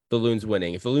the Loons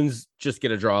winning. If the Loons just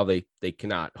get a draw, they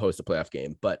cannot host a playoff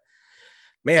game. But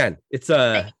man, it's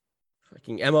a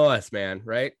fucking MLS, man,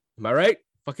 right? Am I right?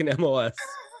 Fucking MLS.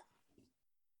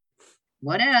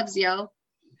 Whatevs, yo.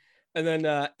 And then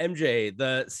MJ,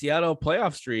 the Seattle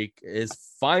playoff streak is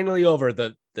finally over.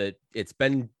 It's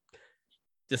been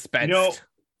dispensed.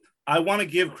 I want to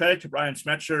give credit to Brian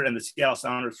Schmetzer and the Seattle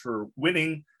Sounders for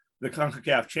winning the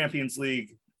CONCACAF Champions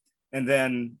League, and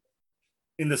then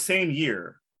in the same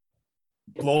year,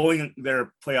 blowing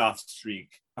their playoff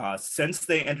streak. Since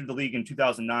they entered the league in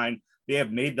 2009, they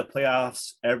have made the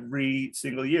playoffs every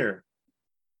single year,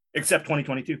 except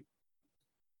 2022.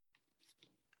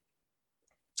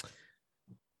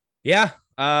 Yeah.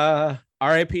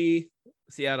 RIP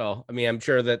Seattle. I mean, I'm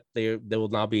sure that they will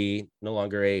now be no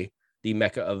longer the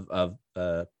mecca of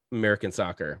American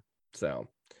soccer. So,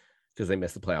 because they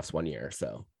missed the playoffs 1 year.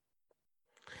 So,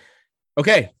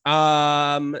 okay.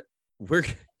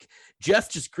 Jess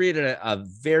just created a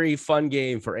very fun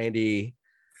game for Andy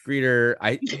Greder.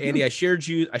 Andy, I shared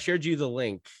you the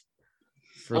link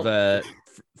for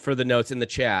the notes in the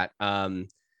chat.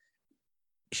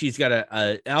 She's got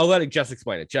I'll let Jess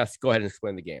explain it. Jess, go ahead and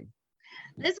explain the game.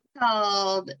 This is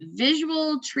called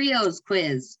Visual Trios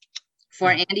Quiz for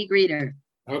Andy Greder.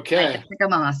 Okay.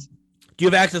 Do you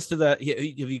have access to the?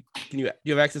 Do you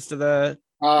have access to the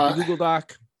Google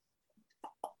Doc?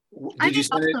 I can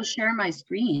also share my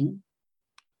screen.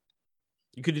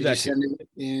 You could do that. Send it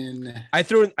in. I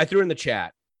threw in the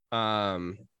chat.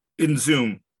 In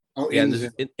Zoom. Oh, yeah,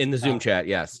 in the Zoom chat.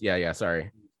 Yes. Yeah.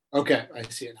 Sorry. Okay, I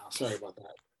see it now. Sorry about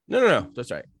that. No.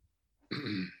 That's right.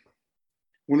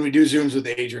 When we do Zooms with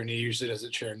Adrian, he usually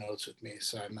doesn't share notes with me,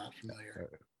 so I'm not familiar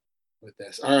with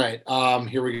this. All right,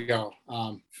 here we go.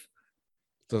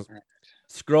 So right.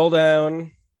 Scroll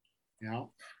down. Yeah.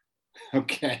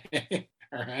 Okay.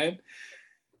 All right.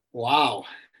 Wow.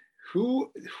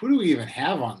 Who do we even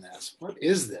have on this? What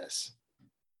is this?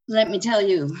 Let me tell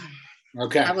you.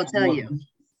 Okay. I will tell you.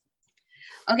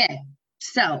 Okay.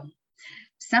 So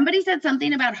somebody said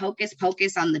something about Hocus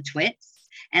Pocus on the twits,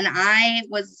 and I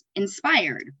was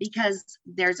inspired because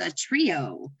there's a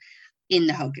trio in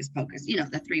the Hocus Pocus,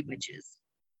 the 3 witches.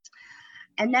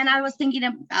 And then I was thinking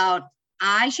about,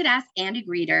 I should ask Andy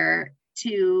Greder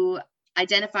to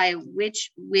identify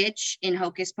which witch in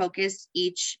Hocus Pocus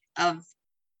each of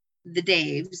the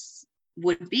Daves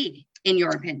would be, in your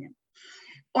opinion,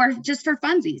 or just for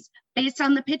funsies, based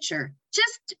on the picture.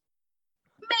 Just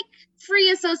make free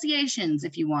associations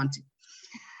if you want to.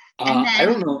 And then, I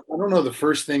don't know the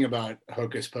first thing about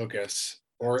Hocus Pocus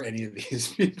or any of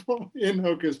these people in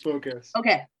Hocus Pocus.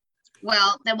 Okay.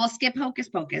 Well, then we'll skip Hocus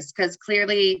Pocus because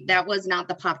clearly that was not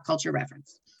the pop culture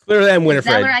reference. Clearly I'm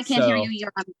Winifred. Zeller, I can't hear you.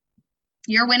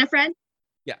 You're Winifred?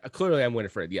 Yeah, clearly I'm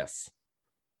Winifred, yes.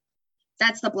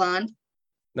 That's the blonde?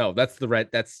 No, that's the red.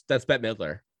 That's Bette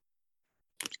Midler.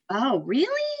 Oh, really?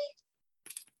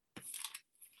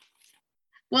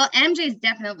 Well, MJ's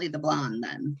definitely the blonde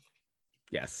then.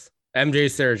 Yes. MJ,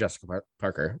 Sarah Jessica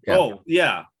Parker. Yeah. Oh,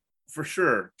 yeah, for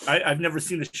sure. I've never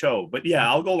seen the show, but yeah,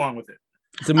 I'll go along with it.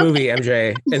 It's a movie,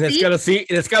 MJ, and See?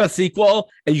 it's got a sequel,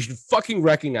 and you should fucking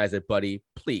recognize it, buddy.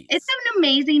 Please. It's an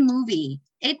amazing movie.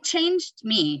 It changed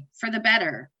me for the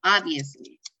better,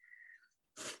 obviously.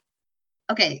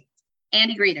 Okay,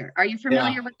 Andy Greder, are you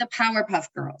familiar with the Powerpuff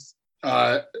Girls?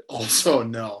 Also,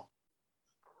 no.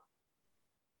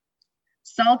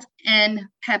 Salt and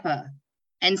Peppa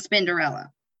and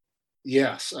Spinderella.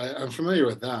 Yes, I'm familiar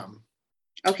with them.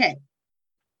 Okay.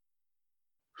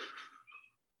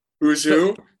 Who's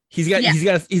who? He's got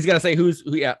to say who's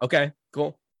who. Yeah. Okay.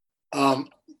 Cool.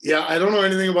 Yeah, I don't know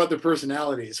anything about the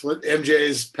personalities. What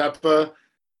MJ's Peppa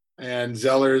and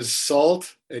Zeller's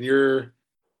Salt, and you're,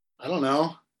 I don't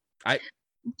know.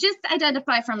 Just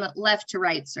identify from left to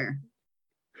right, sir.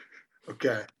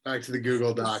 Okay, back to the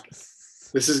Google Doc.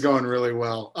 This is going really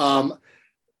well.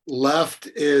 Left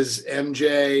is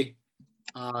MJ,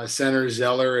 center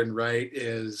Zeller, and right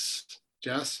is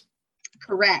Jess.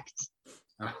 Correct.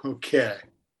 Okay.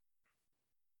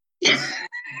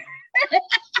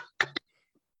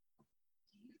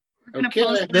 We're gonna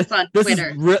post this on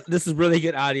Twitter. This is really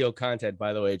good audio content,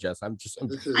 by the way, Jess. We're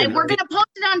gonna post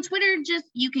it on Twitter. Just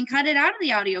you can cut it out of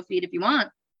the audio feed if you want.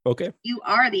 Okay. You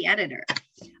are the editor.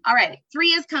 All right. 3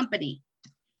 is company.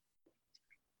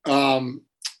 Can't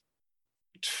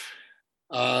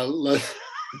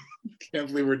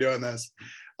believe we're doing this.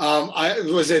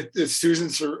 It's Susan.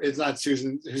 It's not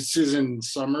Susan. It's Susan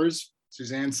Summers.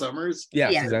 Suzanne Summers. Yeah.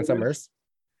 Suzanne Summers.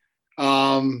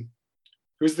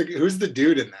 Who's the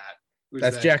dude in that?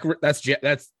 That's Jack.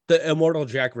 That's the immortal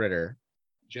Jack Ritter.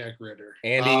 Jack Ritter.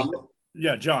 Andy.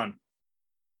 Yeah, John.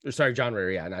 Or sorry, John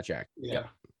Ritter. Yeah, not Jack. Yeah.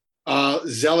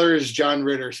 Zeller is John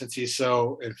Ritter since he's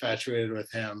so infatuated with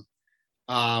him.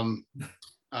 And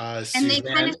they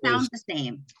kind of sound the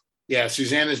same. Yeah,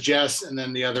 Suzanne is Jess, and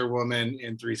then the other woman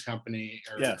in Three's Company.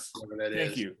 Yes.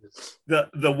 Thank you.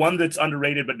 The one that's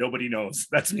underrated but nobody knows.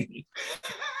 That's me.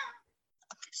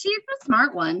 She's the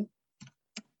smart one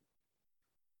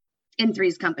in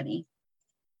Three's Company.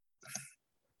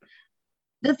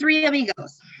 The Three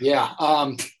Amigos. Yeah.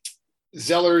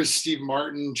 Zeller is Steve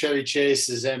Martin, Chevy Chase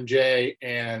is MJ,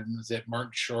 and is it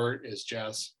Martin Short is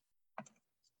Jess?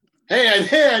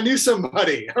 Hey, I knew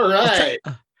somebody. All right.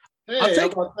 How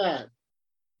about that?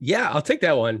 Yeah, I'll take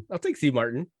that one. I'll take Steve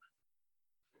Martin.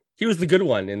 He was the good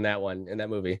one in that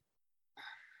movie.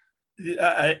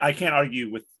 I can't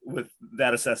argue with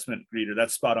that assessment, Greder.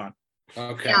 That's spot on.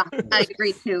 Okay. Yeah, I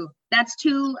agree too. That's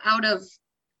 2 out of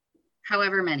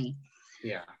however many.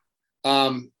 Yeah.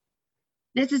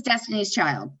 This is Destiny's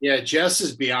Child. Yeah, Jess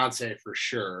is Beyonce for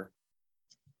sure.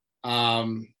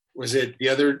 Was it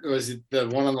the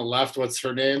one on the left? What's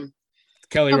her name?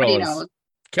 Kelly Nobody Rowlands. knows.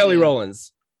 Kelly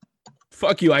Rowlands.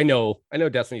 Fuck you. I know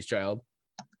Destiny's Child.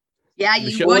 Yeah,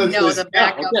 you would know the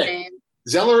backup name.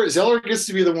 Zeller gets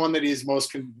to be the one that he's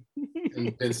most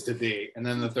convinced to be. And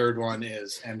then the third one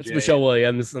is MJ. It's Michelle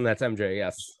Williams, and that's MJ,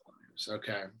 yes.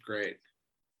 Okay, great.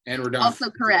 And we're done. Also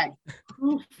correct.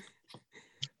 All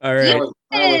right.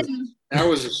 That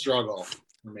was a struggle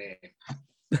for me.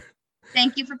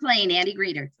 Thank you for playing, Andy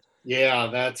Greder. Yeah,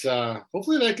 that's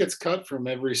hopefully that gets cut from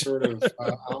every sort of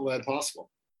outlet possible.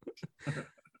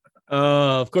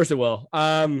 Of course it will.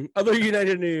 Other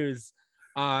United news.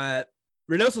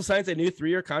 Reynoso signs a new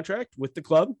 3-year contract with the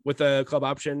club with a club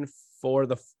option for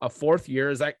a 4th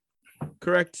year. Is that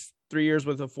correct? 3 years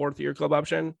with a 4th year club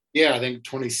option? Yeah, I think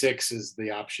 26 is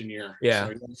the option year. Yeah.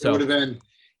 So it would have been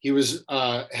he was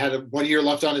had a 1 year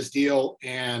left on his deal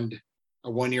and a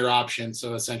 1 year option.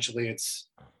 So essentially it's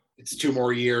 2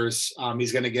 more years.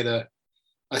 He's going to get a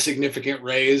significant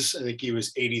raise. I think he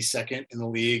was 82nd in the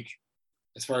league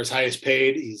as far as highest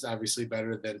paid. He's obviously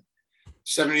better than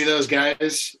 70 of those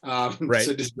guys. Right.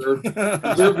 So deserved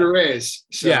a raise.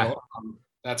 So yeah.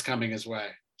 That's coming his way.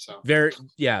 So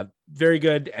very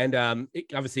good. And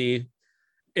obviously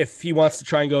if he wants to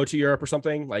try and go to Europe or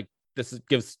something, like this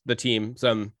gives the team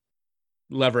some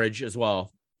leverage as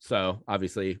well. So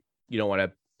obviously you don't want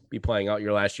to be playing out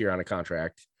your last year on a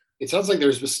contract. It sounds like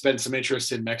there's been some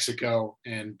interest in Mexico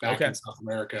and back in South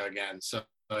America again. So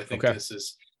I think this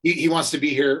is, he wants to be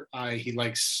here. He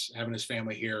likes having his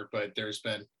family here, but there's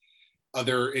been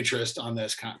other interest on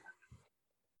this continent.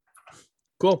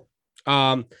 Cool.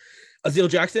 Azeel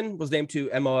Jackson was named to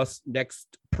MLS Next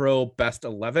Pro Best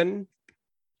 11.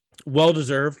 Well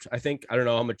deserved, I think. I don't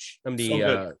know how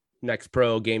many Next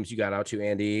Pro games you got out to,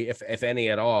 Andy, if any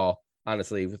at all,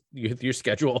 honestly, with your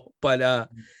schedule. But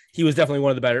he was definitely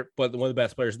one of the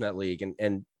best players in that league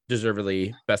and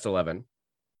deservedly best 11.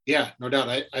 Yeah, no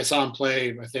doubt. I saw him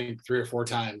play, I think 3 or 4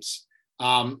 times.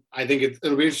 I think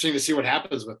it'll be interesting to see what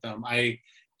happens with them. I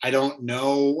don't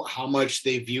know how much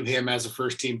they view him as a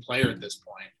first team player at this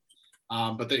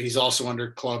point, but that he's also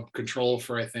under club control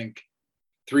for, I think,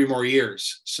 3 more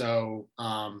years. So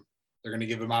they're going to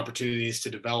give him opportunities to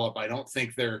develop. I don't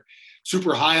think they're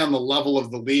super high on the level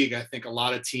of the league. I think a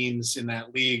lot of teams in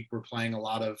that league were playing a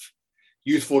lot of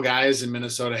youthful guys, and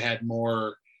Minnesota had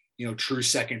more, true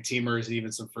second teamers and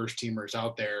even some first teamers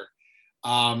out there.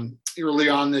 Early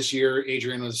on this year,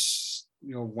 Adrian was,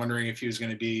 wondering if he was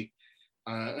going to be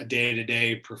a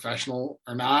day-to-day professional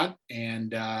or not.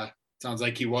 And sounds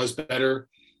like he was better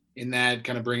in that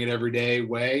kind of bring it every day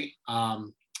way.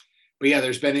 But yeah,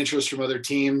 there's been interest from other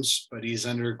teams, but he's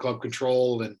under club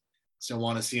control and still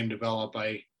want to see him develop.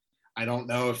 I don't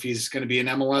know if he's going to be an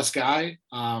MLS guy,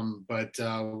 but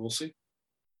we'll see.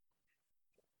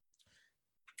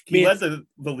 He led the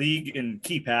league in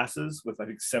key passes with, I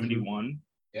think, 71.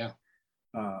 Yeah.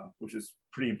 Which is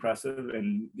pretty impressive.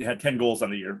 And he had 10 goals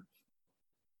on the year.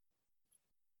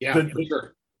 Yeah, for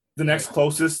sure. The next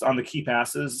closest on the key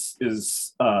passes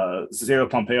is Cesaro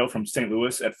Pompeo from St.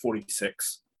 Louis at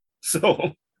 46.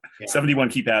 So 71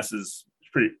 key passes,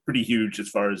 pretty huge as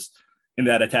far as in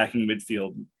that attacking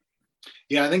midfield.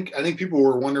 Yeah, I think people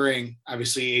were wondering.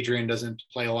 Obviously, Adrian doesn't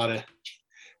play a lot of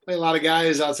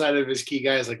guys outside of his key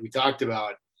guys, like we talked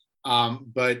about.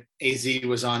 But AZ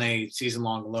was on a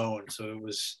season-long loan, so it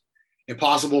was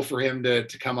impossible for him to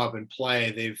come up and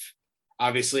play.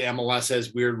 Obviously, MLS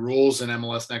has weird rules, and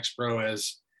MLS Next Pro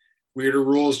has weirder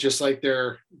rules, just like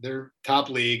their top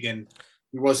league. And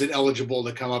he wasn't eligible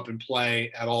to come up and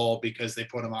play at all because they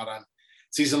put him out on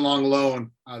season-long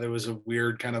loan. There was a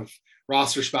weird kind of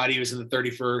roster spot. He was in the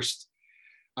 31st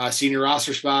senior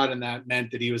roster spot, and that meant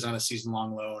that he was on a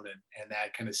season-long loan, and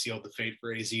that kind of sealed the fate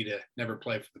for AZ to never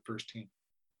play for the first team.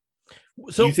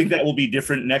 So, do you think that will be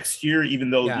different next year, even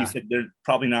though you said they're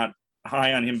probably not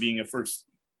high on him being a first?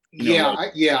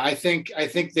 I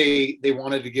think they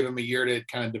wanted to give him a year to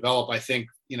kind of develop. I think,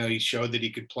 he showed that he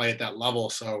could play at that level,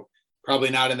 so probably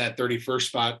not in that 31st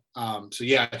spot.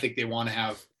 I think they want to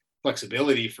have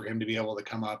flexibility for him to be able to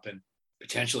come up and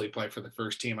potentially play for the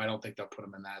first team. I don't think they'll put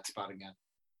him in that spot again.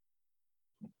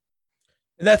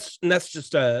 And that's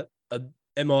just a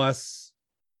MLS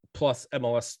plus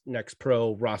MLS Next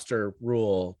Pro roster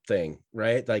rule thing,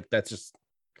 right? Like that's just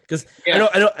because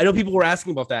I know people were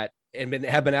asking about that and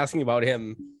have been asking about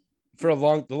him for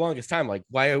the longest time. Like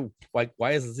why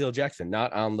is Azil Jackson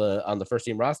not on the first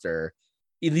team roster,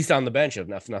 at least on the bench,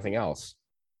 if nothing else?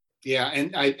 Yeah,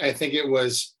 and I think it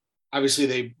was obviously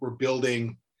they were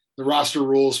building the roster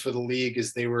rules for the league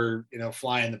as they were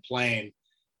flying the plane,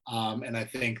 and I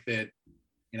think that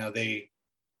they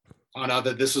found out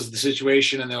that this was the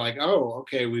situation, and they're like, oh,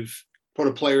 okay, we've put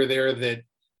a player there that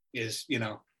is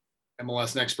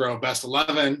MLS Next Pro best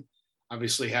 11,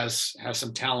 obviously has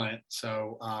some talent.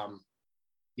 So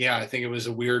I think it was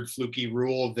a weird fluky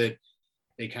rule that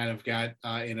they kind of got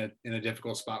in a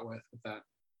difficult spot with that.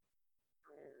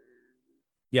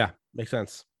 Yeah, makes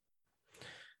sense.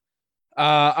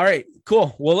 All right,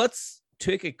 cool. Well, let's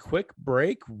take a quick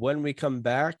break. When we come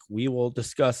back, we will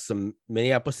discuss some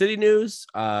Minneapolis City news,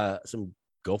 some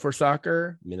Gopher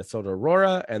soccer, Minnesota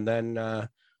Aurora, and then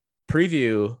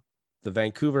preview the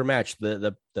Vancouver match,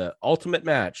 the ultimate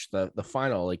match, the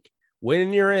final, like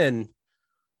when you're in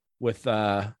with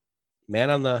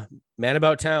man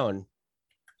about town,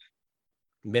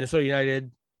 Minnesota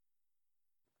United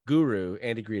guru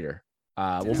Andy Greder.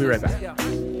 We'll be right back.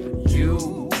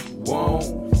 You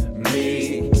want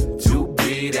me to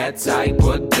be that type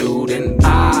of dude, and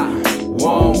I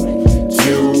want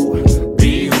to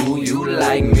be who you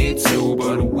like me to,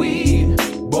 but we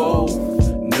both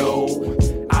know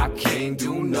I can't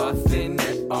do nothing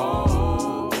at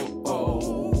all.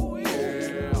 Oh,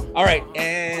 yeah. All right,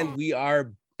 and we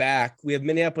are back. We have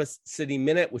Minneapolis City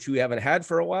Minute, which we haven't had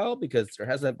for a while because there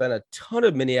hasn't been a ton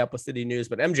of Minneapolis City news,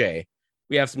 but MJ,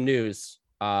 we have some news,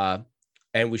 and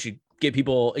we should get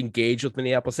people engaged with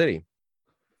Minneapolis City.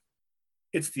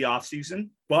 It's the off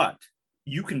season, but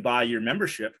you can buy your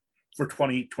membership for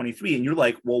 2023. And you're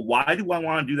like, well, why do I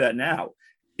want to do that now?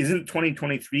 Isn't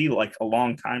 2023 like a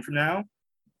long time from now?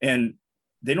 And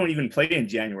they don't even play in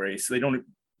January. So they don't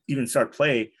even start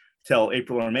play till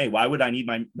April or May. Why would I need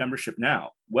my membership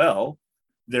now? Well,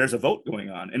 there's a vote going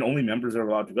on and only members are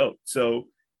allowed to vote. So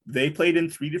they played in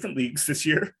 3 different leagues this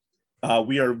year.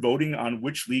 We are voting on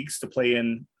which leagues to play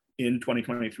in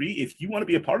 2023. If you want to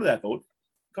be a part of that vote,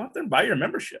 go out there and buy your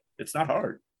membership. It's not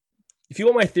hard. If you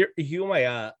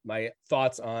want my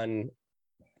thoughts on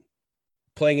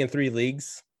playing in 3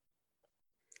 leagues,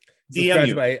 DM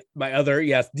you. my other,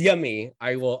 yes, DM me.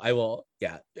 I will,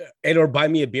 yeah. And or buy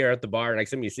me a beer at the bar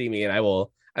next time you see me, and I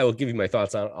will give you my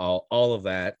thoughts on all of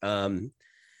that.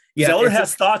 Zeller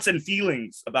has thoughts and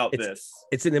feelings about this.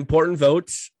 It's an important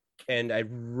vote, and I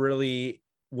really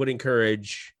would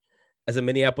encourage, as a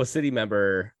Minneapolis City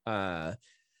member, to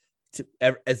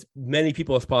as many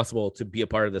people as possible to be a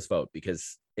part of this vote,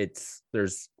 because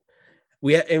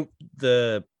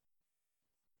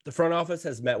the front office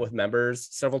has met with members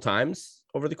several times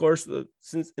over the course of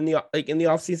in the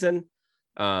off season.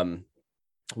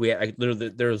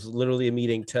 There's literally a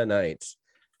meeting tonight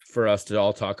for us to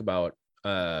all talk about,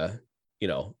 and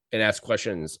ask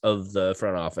questions of the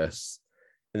front office.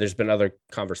 And there's been other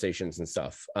conversations and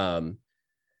stuff.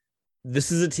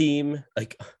 This is a team,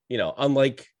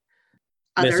 unlike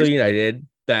Minnesota United,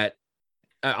 that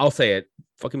I'll say it,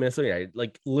 fucking Minnesota United,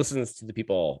 listens to the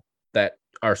people that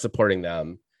are supporting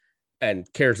them and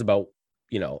cares about,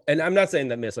 and I'm not saying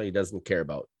that Minnesota doesn't care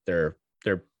about their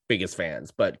biggest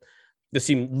fans, but this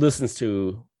team listens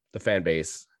to the fan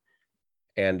base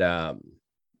and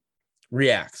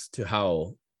reacts to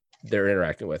how they're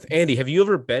interacting with. Andy, have you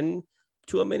ever been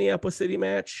to a Minneapolis City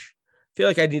match? I feel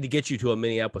like I need to get you to a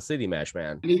Minneapolis City match,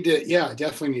 man. I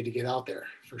definitely need to get out there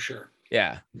for sure.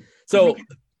 Yeah. So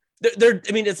they're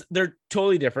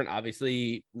totally different.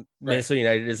 Obviously, Minnesota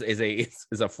United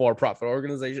is a for-profit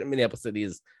organization. Minneapolis City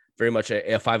is very much a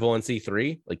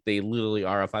 501c3. Like, they literally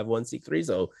are a 501c3.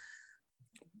 So,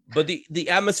 but the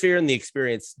atmosphere and the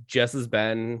experience, Jess has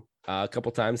been a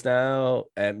couple times now.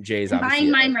 MJ's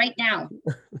buying mine right now.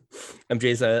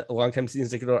 MJ's a long-time season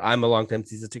ticket holder. I'm a long-time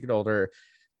season ticket holder.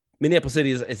 Minneapolis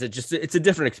City is it's a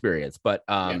different experience, but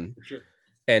for sure.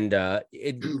 And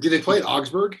do they play at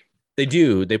Augsburg? They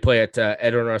do. They play at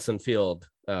Edwin Russell Field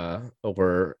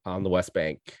over on the West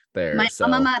Bank there. My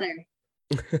alma mater.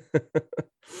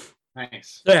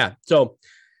 Nice. So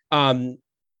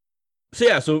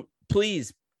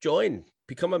please join,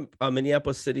 become a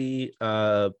Minneapolis City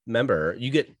member. You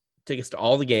get tickets to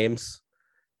all the games,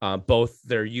 both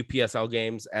their UPSL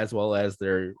games as well as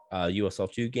their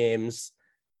USL2 games,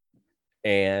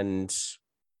 and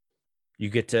you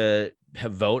get to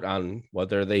vote on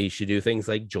whether they should do things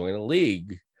like join a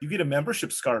league. You get a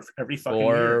membership scarf every fucking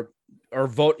year. Or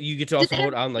vote. You get to also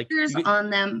vote on years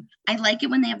on them. I like it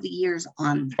when they have the years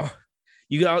on them.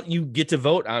 You get to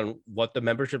vote on what the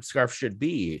membership scarf should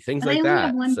be, things like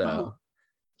that. So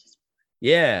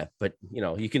yeah, but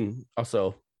you can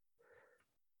also,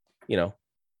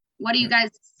 what do you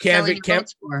guys selling your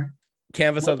votes for?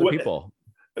 Canvas other people.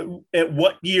 At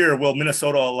what year will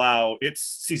Minnesota allow its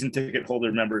season ticket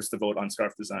holder members to vote on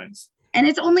scarf designs? And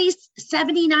it's only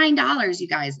 $79, you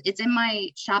guys. It's in my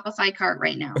Shopify cart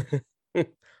right now.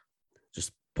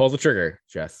 Just pull the trigger,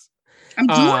 Jess. I'm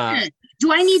doing it.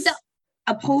 Do I need the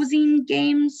opposing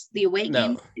games, the away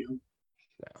games too?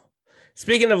 No.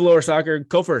 Speaking of lower soccer,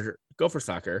 go for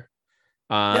soccer.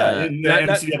 In the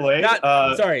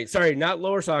NCAA. Sorry, not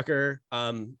lower soccer.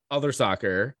 Other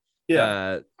soccer.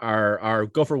 Yeah. Our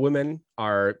Gopher women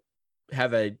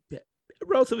have a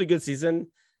relatively good season,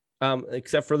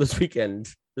 except for this week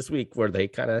where they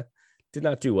kind of did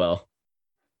not do well.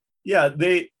 Yeah,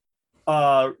 they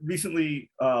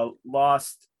recently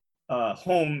lost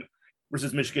home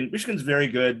versus Michigan. Michigan's very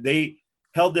good. They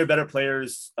held their better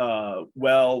players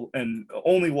well and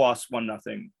only lost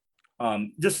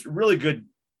 1-0. Just really good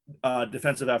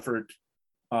defensive effort.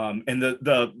 And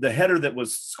the header that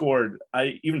was scored,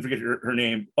 I even forget her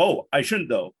name. Oh, I shouldn't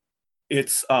though.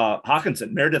 It's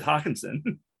Hawkinson, Meredith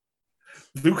Hawkinson,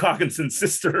 Luke Hawkinson's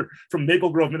sister from Maple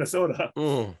Grove, Minnesota.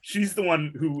 She's the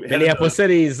one who Minneapolis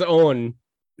City's own.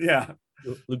 Yeah,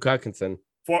 Luke Hawkinson.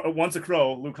 Once a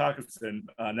Crow, Luke Hawkinson.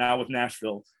 Now with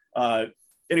Nashville.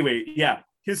 Anyway, yeah,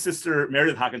 his sister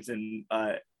Meredith Hawkinson.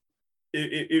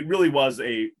 It really was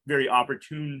a very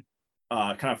opportune,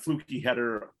 kind of fluky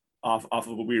header off of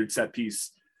a weird set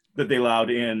piece that they allowed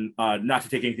in, not to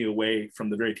take anything away from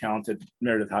the very talented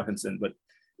Meredith Hawkinson, but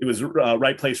it was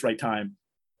right place, right time.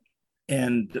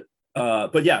 And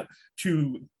but yeah,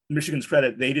 to Michigan's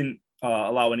credit, they didn't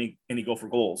allow any go for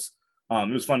goals. It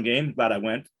was a fun game. Glad I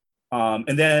went.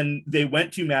 And then they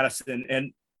went to Madison.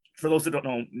 And for those that don't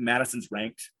know, Madison's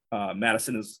ranked.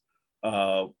 Madison is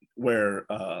where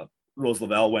Rose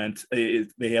Lavelle went. They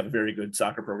have a very good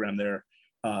soccer program there.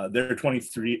 They're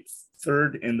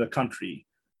 23rd in the country,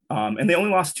 and they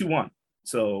only lost 2-1.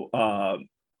 So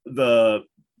the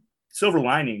silver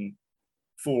lining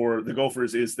for the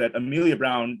Gophers is that Amelia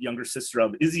Brown, younger sister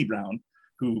of Izzy Brown,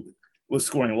 who was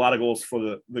scoring a lot of goals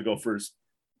for the Gophers,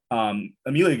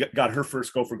 Amelia got her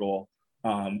first Gopher goal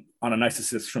on a nice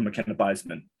assist from McKenna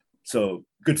Beisman. So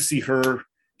good to see her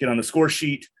get on the score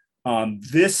sheet.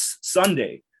 This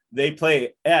Sunday, they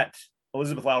play at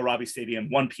Elizabeth Lyle Robbie Stadium,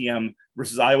 1 p.m.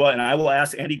 versus Iowa. And I will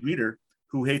ask Andy Greder,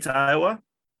 who hates Iowa.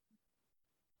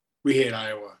 We hate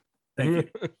Iowa. Thank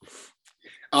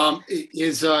you.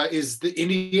 Is the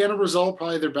Indiana result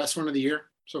probably their best one of the year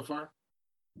so far?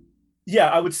 Yeah,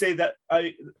 I would say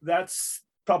that's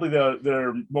probably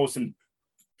their most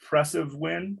impressive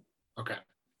win. Okay.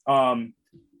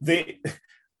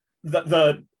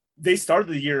 They started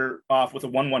the year off with a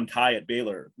 1-1 tie at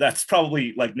Baylor. That's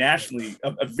probably like nationally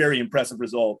a very impressive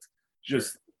result,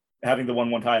 just having the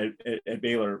 1-1 tie at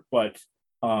Baylor. But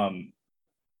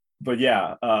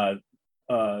yeah,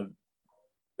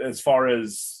 as far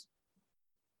as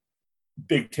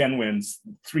Big Ten wins,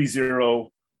 3-0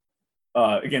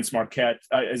 against Marquette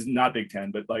is not Big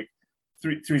Ten, but like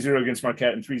 3-0 against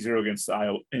Marquette and 3-0 against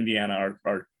Indiana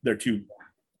are their two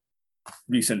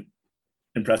recent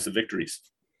impressive victories.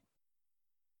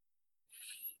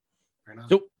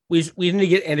 So we need to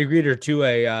get Andy Greder to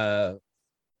a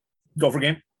Gopher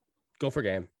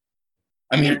game.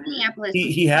 I mean, Minneapolis.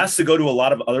 he has to go to a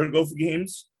lot of other Gopher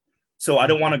games, so I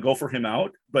don't want to Gopher him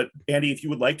out. But Andy, if you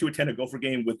would like to attend a Gopher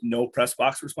game with no press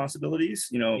box responsibilities,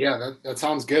 Yeah, that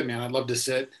sounds good, man. I'd love to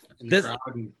sit in the crowd.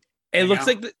 And it looks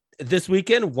like this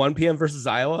weekend, 1 p.m. versus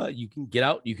Iowa. You can get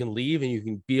out, you can leave, and you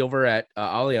can be over at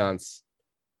Allianz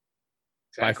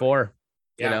by 4.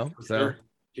 Yeah, so sure.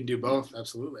 You can do both.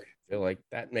 Absolutely. I feel like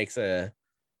that makes a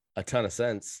ton of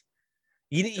sense.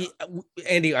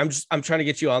 Andy, I'm trying to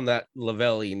get you on that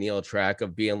Lavelle Neal track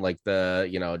of being like the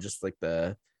just like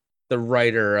the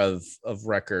writer of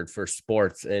record for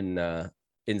sports in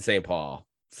St. Paul.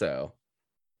 So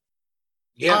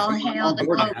yeah, all hail the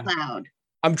glow cloud.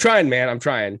 I'm trying, man. I'm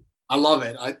trying. I love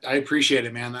it. I appreciate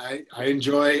it, man. I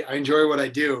enjoy what I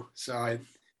do. So I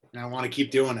want to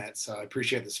keep doing it. So I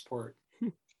appreciate the support.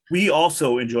 We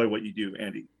also enjoy what you do,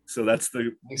 Andy. So that's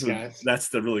Thanks, guys. That's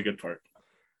the really good part.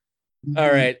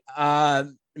 All right.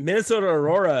 Minnesota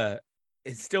Aurora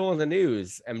is still in the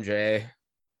news, MJ.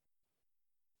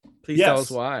 Please tell us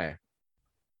why.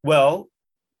 Well,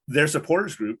 their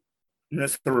supporters group,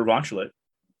 Minnesota Revanchulate,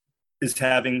 is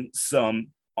having some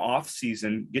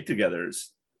off-season get-togethers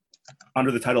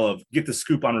under the title of Get the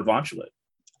Scoop on Revanchulate.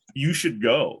 You should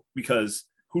go, because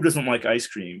who doesn't like ice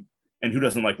cream and who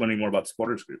doesn't like learning more about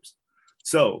supporters groups?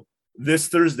 So this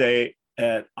Thursday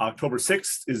at October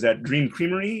 6th is at Dream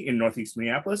Creamery in Northeast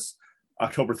Minneapolis.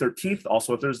 October 13th,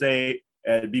 also a Thursday,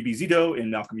 at BB Zito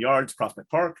in Malcolm Yards, Prospect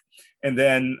Park. And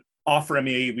then off for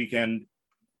MEA weekend,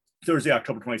 Thursday,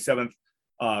 October 27th,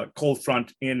 Cold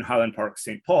Front in Highland Park,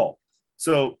 St. Paul.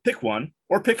 So pick one,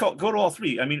 or go to all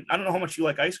three. I mean, I don't know how much you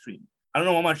like ice cream. I don't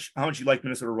know how much you like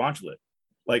Minnesota Revanchulate.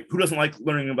 Like, who doesn't like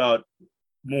learning about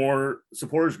more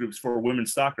supporters groups for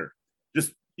women's soccer?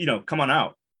 Just, come on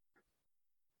out.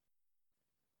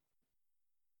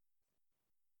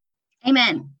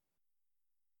 Amen.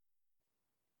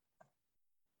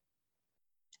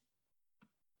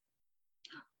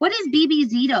 What is BB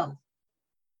Zito?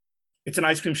 It's an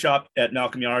ice cream shop at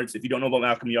Malcolm Yards. If you don't know about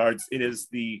Malcolm Yards, it is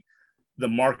the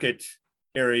market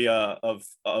area of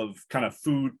kind of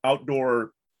food,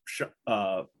 outdoor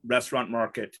restaurant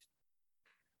market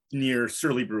near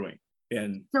Surly Brewing.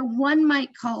 And so one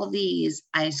might call these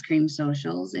ice cream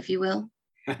socials, if you will.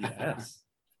 Yes.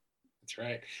 That's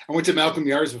right. I went to Malcolm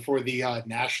Yards before the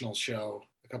national show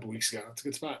a couple weeks ago. It's a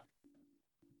good spot.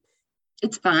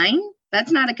 It's fine.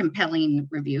 That's not a compelling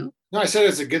review. No, I said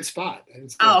it's a good spot.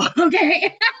 Oh,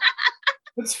 okay.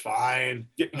 It's fine.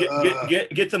 Get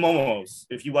the momos.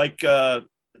 If you like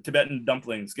Tibetan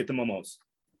dumplings, get the momos.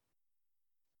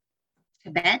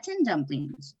 Tibetan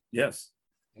dumplings. Yes.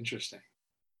 Interesting.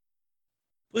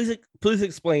 Please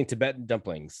explain Tibetan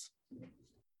dumplings.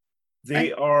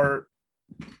 They are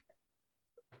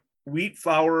wheat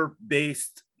flour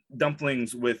based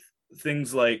dumplings with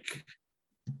things like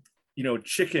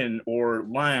chicken or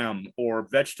lamb or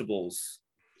vegetables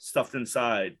stuffed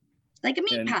inside, like a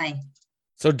meat pie.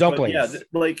 So dumplings. Yeah,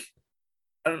 like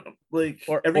I don't know, like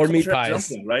or meat pies,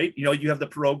 dumpling, right? You have the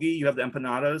pierogi, you have the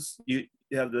empanadas, you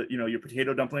have the your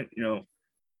potato dumpling,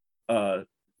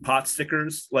 pot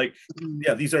stickers. Like,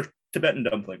 yeah, these are Tibetan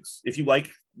dumplings. If you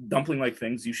like dumpling like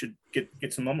things, you should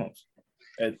get some momos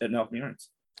at Malcolm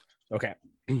Yards. Okay.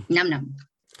 Num num.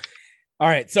 All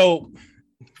right, so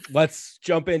let's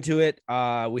jump into it.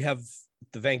 We have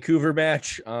the Vancouver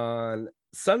match on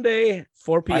Sunday,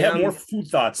 4 p.m. I have more food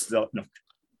thoughts though. No.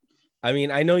 I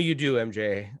mean, I know you do,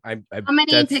 MJ. How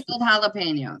many pickled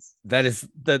jalapenos? That is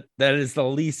the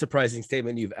least surprising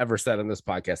statement you've ever said on this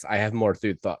podcast. I have more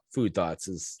food thoughts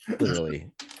is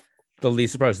literally the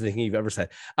least surprising thing you've ever said.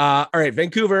 All right,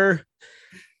 Vancouver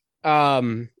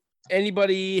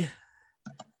Anybody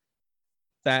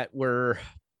that we're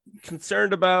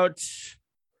concerned about?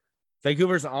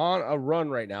 Vancouver's on a run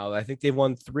right now. I think they've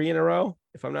won 3 in a row,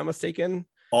 if I'm not mistaken.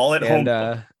 All at home.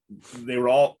 And They were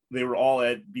all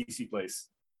at BC Place.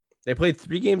 they played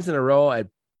 3 games in a row at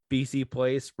BC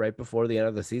Place right before the end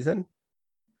of the season.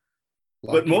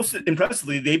 But most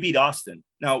impressively, they beat Austin.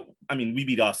 Now, I mean, we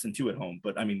beat Austin too at home,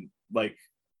 but I mean, like,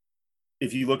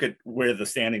 if you look at where the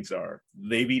standings are,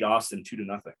 they beat Austin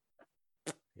 2-0.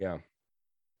 Yeah.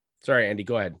 Sorry, Andy,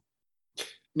 go ahead.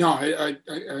 No, I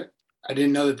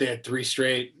didn't know that they had 3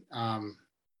 straight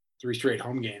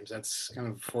home games. That's kind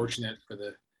of fortunate for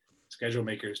the schedule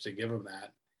makers to give them that.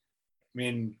 I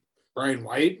mean, Brian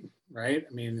White, right?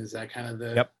 I mean, is that kind of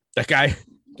the that guy?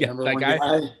 Yeah, number that one guy,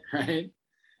 right?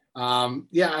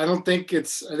 Yeah, I think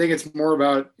it's more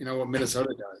about, what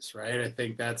Minnesota does, right? I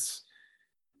think that's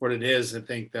what it is. I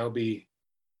think they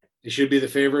should be the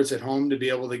favorites at home to be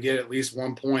able to get at least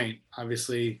 1 point.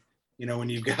 Obviously, when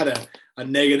you've got a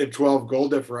negative 12 goal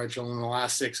differential in the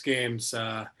last 6 games,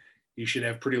 you should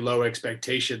have pretty low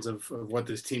expectations of what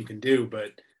this team can do,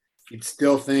 but you'd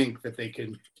still think that they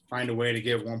can find a way to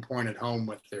get 1 point at home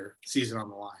with their season on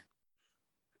the line.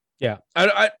 Yeah,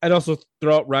 I'd also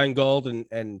throw out Ryan Gold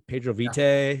and Pedro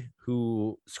Vite,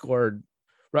 who scored.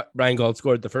 Ryan Gold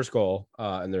scored the first goal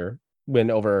in their win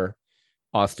over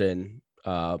Austin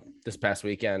this past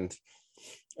weekend,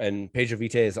 and Pedro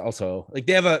Vite is also like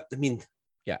they have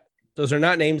those are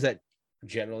not names that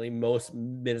generally most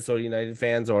Minnesota United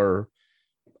fans or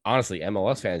honestly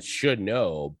MLS fans should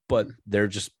know, but they're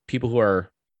just people who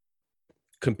are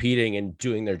competing and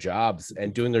doing their jobs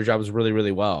really,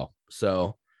 really well.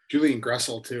 So. Julian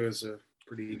Gressel too is a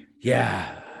pretty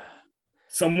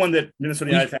someone that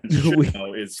Minnesota United fans should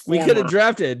know is we could have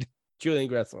drafted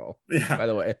Julian Gressel. Yeah. By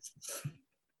the way,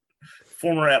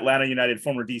 former Atlanta United,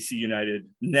 former DC United,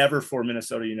 never for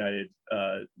Minnesota United.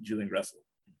 Julian Gressel.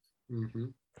 Mm-hmm.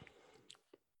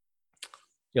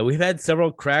 Yeah, we've had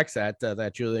several cracks at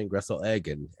that Julian Gressel egg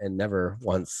and never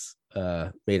once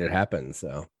made it happen.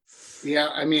 So. Yeah,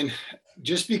 I mean,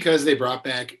 just because they brought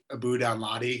back Abu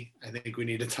Danladi, I think we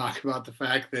need to talk about the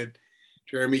fact that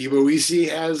Jeremy Iboisi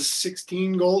has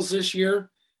 16 goals this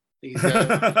year. I think he's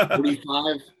got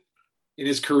 45 in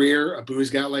his career. Abu's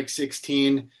got like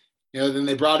 16. Then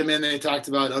they brought him in. They talked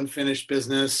about unfinished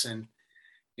business, and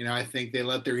I think they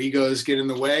let their egos get in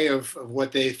the way of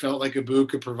what they felt like Abu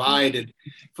could provide. And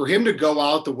for him to go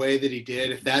out the way that he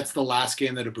did, if that's the last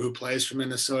game that Abu plays for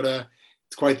Minnesota,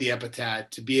 it's quite the epitaph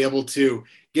to be able to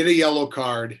get a yellow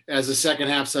card as a second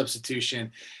half substitution.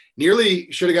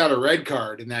 Nearly should have got a red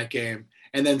card in that game,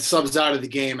 and then subs out of the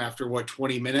game after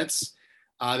 20 minutes.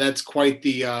 That's quite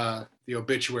the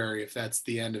obituary if that's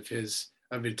the end of his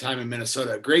time in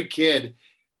Minnesota. Great kid,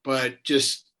 but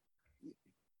just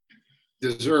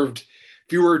deserved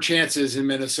fewer chances in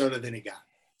Minnesota than he got.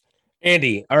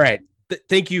 Andy, all right.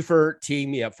 Thank you for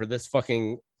teeing me up for this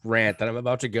fucking rant that I'm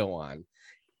about to go on.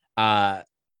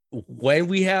 When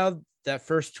we have that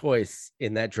first choice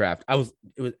in that draft,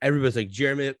 everybody's like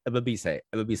Jeremy Ebobisse.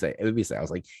 I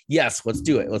was like, yes, let's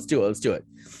do it. Right.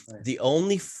 The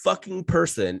only fucking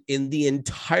person in the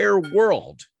entire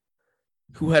world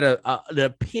who had an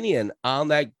opinion on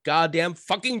that goddamn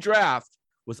fucking draft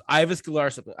was Ivis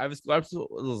Galarcep. Ivis Galarcep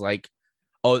was like,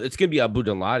 oh, it's gonna be Abu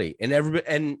Danladi, and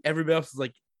everybody else is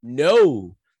like,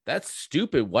 no, that's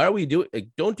stupid. Why are we doing? Like,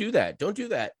 don't do that.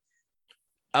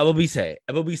 Ebobisse,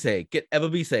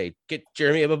 get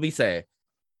Jeremy Ebobisse.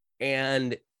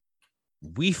 And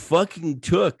we fucking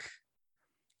took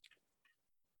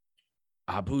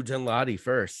Abu Danladi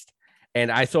first. And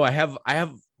I have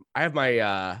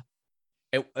my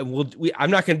and I'm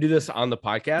not going to do this on the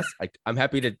podcast. I'm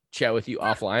happy to chat with you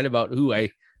offline about who I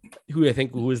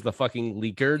think was the fucking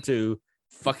leaker to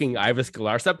fucking Ivis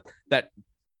Galarcep, that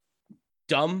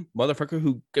dumb motherfucker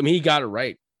who, I mean, he got it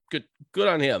right. Good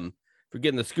on him for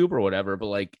getting the scoop or whatever, but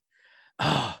like,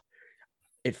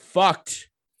 it fucked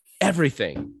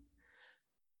everything.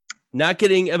 Not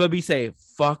getting Ebobisse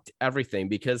fucked everything,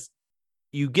 because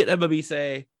you get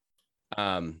Ebobisse,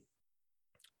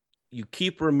 you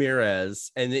keep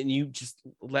Ramirez, and then you just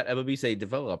let Ebobisse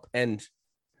develop. And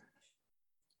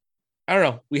I don't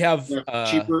know. We have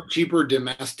cheaper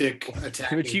domestic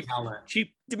attacking talent.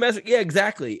 Cheap domestic, yeah,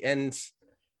 exactly.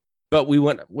 But we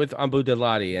went with Abu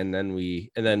Danladi, and then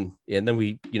we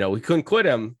we couldn't quit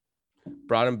him.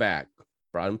 Brought him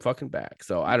fucking back.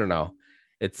 So I don't know.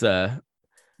 It's a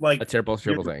terrible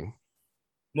thing.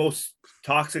 Most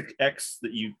toxic ex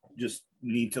that you just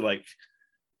need to like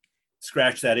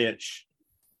scratch that itch.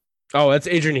 Oh, that's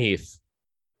Adrian Heath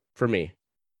for me.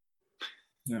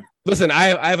 Listen,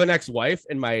 I have an ex-wife,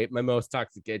 and my most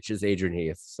toxic itch is Adrian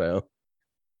Heath. So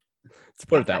let's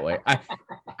put it that way. I didn't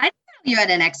know you had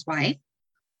an ex-wife.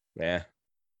 Yeah,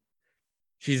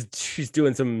 she's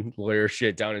doing some lawyer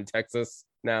shit down in Texas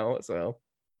now. So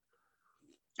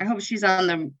I hope she's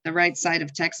on the right side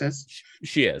of Texas.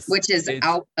 She is, which is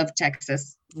out of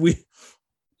Texas. We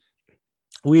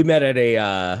met at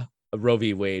a Roe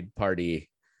v. Wade party.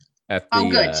 At the,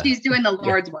 good. She's doing the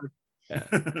Lord's work. Yeah,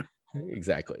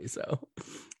 exactly. So,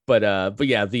 but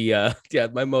yeah, the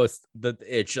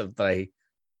itch that I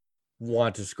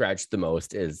want to scratch the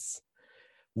most is,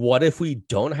 what if we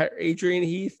don't hire Adrian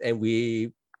Heath and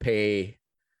we pay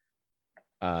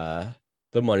the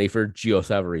money for Gio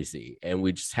Savarese and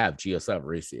we just have Gio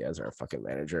Savarese as our fucking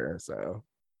manager? So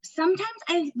sometimes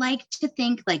I like to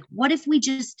think, like, what if we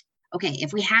just,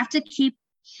 if we have to keep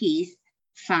Heath,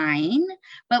 fine,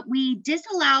 but we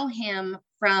disallow him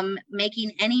from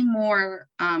making any more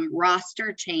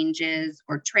roster changes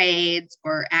or trades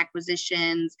or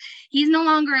acquisitions. He's no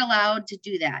longer allowed to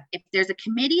do that. If there's a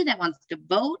committee that wants to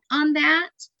vote on that,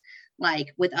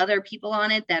 like with other people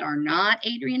on it that are not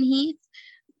Adrian Heath,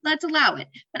 let's allow it.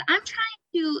 But I'm trying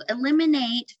to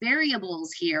eliminate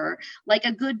variables here, like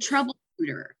a good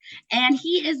troubleshooter. And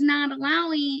he is not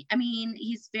allowing,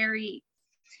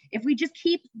 if we just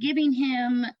keep giving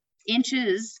him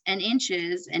inches and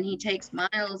inches and he takes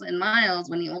miles and miles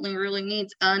when he only really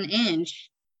needs an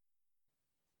inch.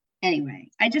 Anyway,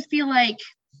 I just feel like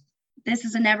this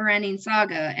is a never-ending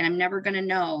saga and I'm never going to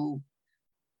know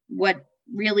what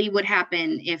really would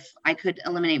happen if I could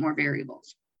eliminate more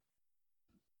variables.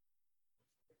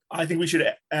 I think we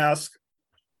should ask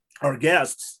our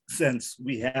guests, since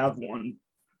we have one,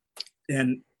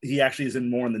 and he actually is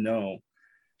more in the know.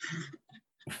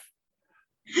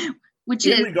 Which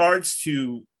in regards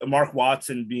to Mark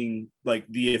Watson being like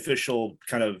the official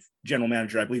kind of general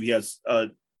manager, I believe he has a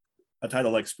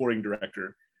title like sporting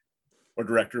director or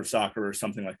director of soccer or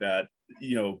something like that.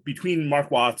 You know, between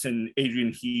Mark Watson,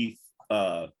 Adrian Heath,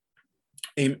 Amos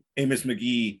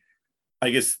McGee, I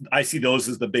guess I see those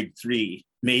as the big three.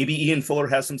 Maybe Ian Fuller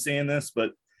has some say in this,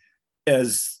 but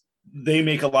as they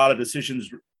make a lot of decisions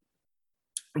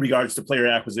in regards to player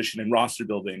acquisition and roster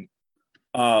building,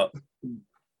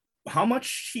 how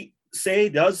much say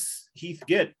does Heath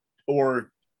get,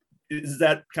 or is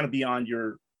that kind of beyond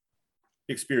your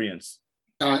experience?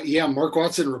 Mark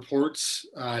Watson reports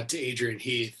to Adrian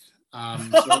Heath.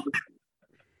 So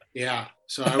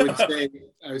I would say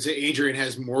Adrian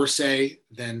has more say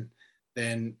than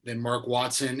Mark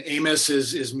Watson. Amos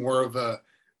is more of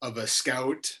a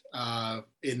scout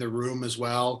in the room as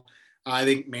well. I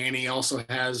think Manny also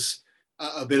has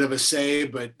a bit of a say,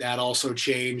 but that also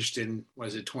changed in,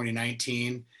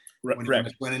 2019 when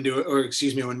Manny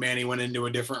went into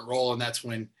a different role, and that's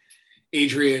when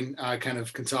Adrian kind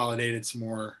of consolidated some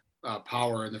more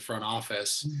power in the front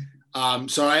office.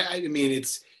 So I mean,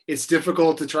 it's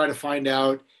difficult to try to find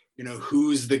out,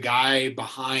 who's the guy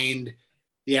behind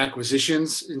the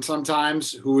acquisitions, and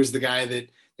sometimes who is the guy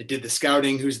that did the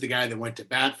scouting, who's the guy that went to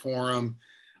bat for him.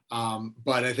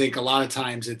 But I think a lot of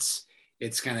times it's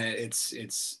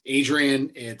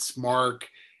Adrian, it's Mark,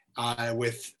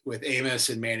 with Amos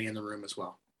and Manny in the room as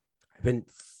well. I've been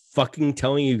fucking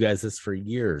telling you guys this for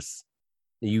years.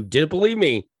 You didn't believe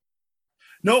me.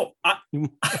 No,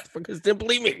 you motherfuckers didn't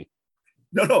believe me.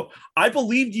 No, I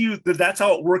believed you that that's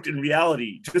how it worked in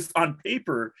reality. Just on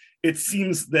paper, it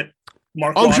seems that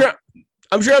Mark. I'm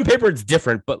sure on paper it's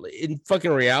different, but in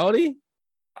fucking reality,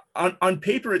 on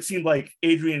paper it seemed like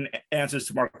Adrian answers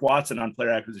to Mark Watson on player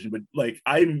acquisition, but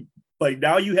I'm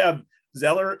now you have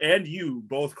Zeller and you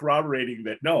both corroborating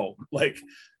that no,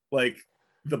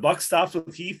 the buck stops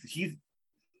with Heath.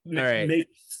 All right.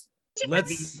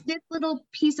 Let's this little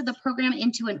piece of the program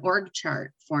into an org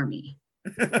chart for me.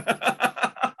 It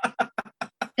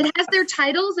has their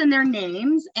titles and their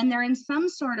names, and they're in some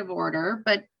sort of order,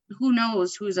 but who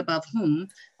knows who's above whom.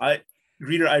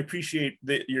 Greder, I appreciate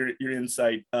your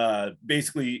insight.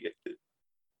 Basically,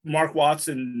 Mark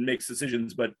Watson makes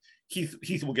decisions, but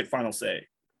Heath will get final say.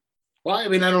 Well, I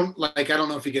mean, I don't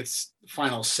know if he gets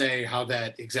final say, how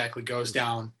that exactly goes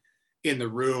down in the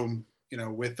room,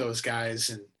 with those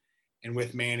guys and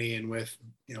with Manny and with,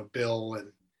 Bill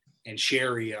and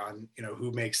Sherry on,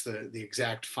 who makes the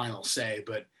exact final say.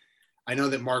 But I know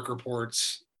that Mark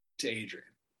reports to Adrian.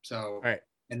 So, all right.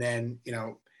 And then,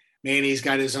 Manny's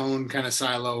got his own kind of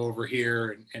silo over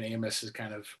here, and Amos is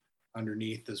kind of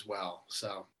underneath as well.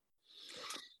 So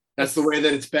that's the way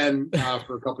that it's been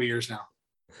for a couple of years now.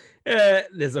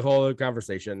 There's a whole other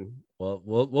conversation.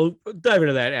 We'll dive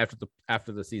into that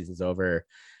after the season's over.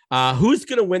 Who's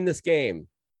gonna win this game?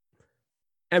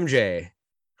 MJ,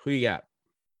 who you got?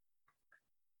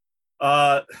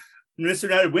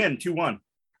 Minnesota United win 2-1.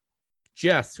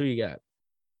 Jess, who you got?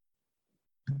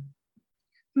 I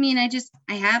mean, I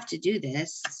have to do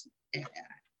this.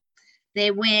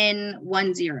 They win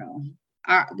 1-0.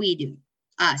 We do.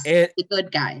 Us, the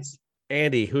good guys.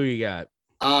 Andy, who you got?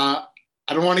 I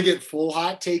don't want to get full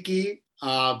hot takey,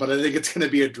 but I think it's going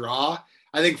to be a draw.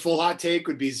 I think full hot take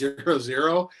would be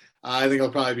 0-0. I think it'll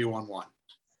probably be 1-1.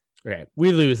 Okay,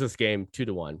 we lose this game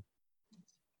 2-1.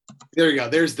 There you go.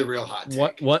 There's the real hot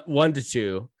take.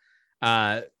 1-2.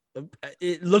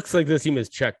 It looks like this team is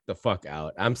checked the fuck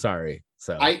out. I'm sorry.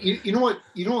 So you know what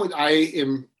I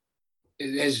am,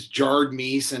 it has jarred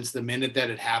me since the minute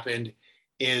that it happened,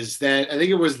 is that I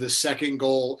think it was the second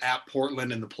goal at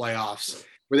Portland in the playoffs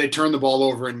where they turned the ball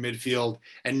over in midfield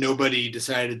and nobody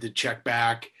decided to check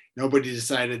back. Nobody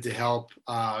decided to help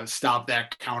stop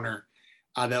that counter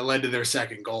that led to their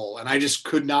second goal. And I just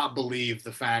could not believe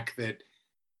the fact that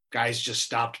guys just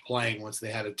stopped playing once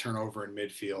they had a turnover in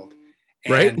midfield.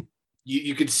 And right.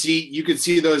 You could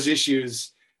see those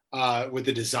issues with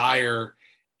the desire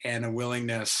and a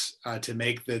willingness to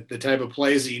make the type of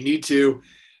plays that you need to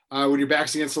when your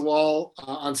back's against the wall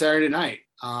on Saturday night.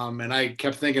 And I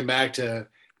kept thinking back to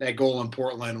that goal in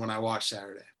Portland when I watched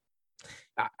Saturday.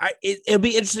 It'll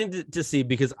be interesting to see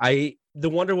because the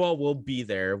Wonderwall will be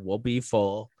there, will be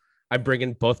full. I'm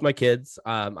bringing both my kids.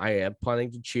 I am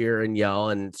planning to cheer and yell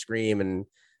and scream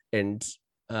and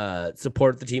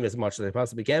support the team as much as I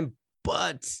possibly can,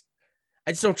 but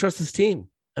I just don't trust this team.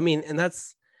 I mean, and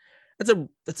that's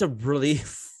a really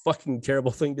fucking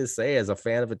terrible thing to say as a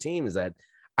fan of a team, is that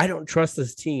I don't trust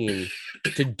this team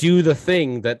to do the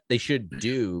thing that they should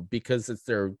do because it's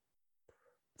their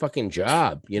fucking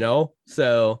job, you know?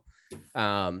 So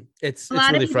it's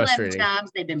really frustrating. Have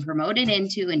jobs they've been promoted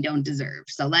into and don't deserve.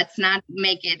 So let's not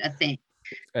make it a thing.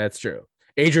 That's true.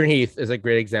 Adrian Heath is a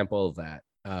great example of that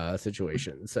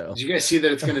situation. So did you guys see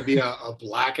that it's going to be a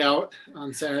blackout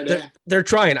on Saturday? They're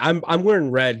trying. I'm wearing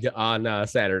red on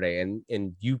Saturday,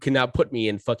 and you cannot put me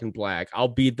in fucking black. I'll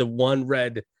be the one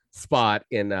red spot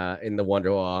in the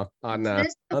Wonderwall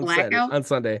on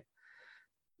Sunday.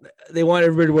 They want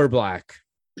everybody to wear black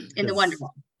in the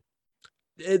Wonderwall.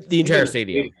 The entire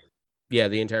stadium. Yeah,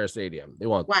 the entire stadium. They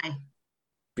want. Why?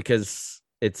 Because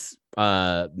it's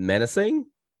menacing,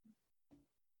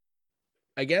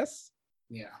 I guess.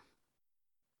 Yeah.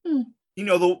 You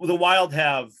know, the Wild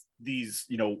have these,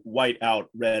 you know, white out,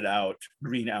 red out,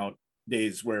 green out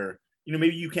days where, you know,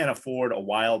 maybe you can't afford a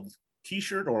Wild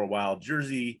t-shirt or a Wild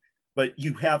jersey, but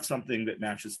you have something that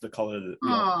matches the color that, you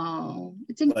know,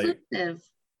 it's inclusive.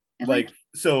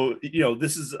 So, you know,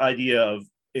 this is the idea of,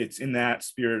 it's in that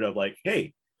spirit of like,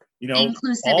 hey, you know,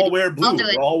 all wear blue,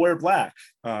 or all wear black.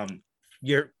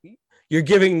 You're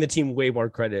giving the team way more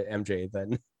credit, MJ,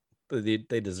 than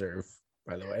they deserve,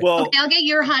 by the way. Well, okay, I'll get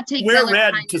your hot take. Wear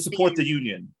red to support the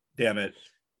union. Damn it.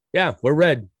 Yeah, we're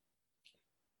red.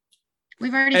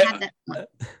 We've already had that one.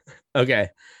 Okay.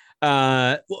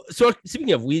 Well, so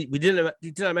speaking of, we did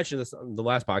not mention this on the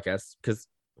last podcast because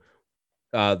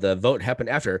the vote happened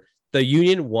after the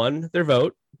union won their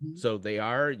vote. So they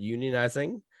are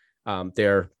unionizing.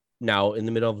 They're now in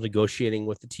the middle of negotiating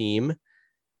with the team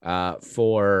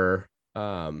for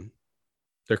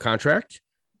their contract.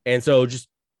 And so just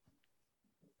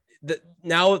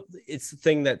now it's the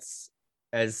thing that's,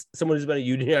 as someone who's been a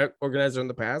union organizer in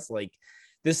the past, like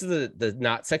this is the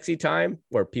not sexy time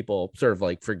where people sort of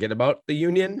like forget about the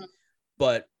union,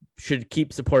 but should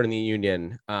keep supporting the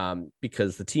union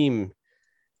because the team,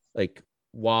 like,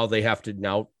 while they have to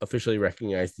now officially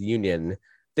recognize the union,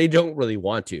 they don't really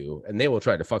want to, and they will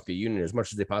try to fuck the union as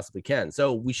much as they possibly can.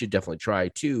 So we should definitely try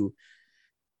to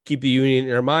keep the union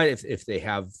in our mind. If they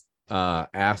have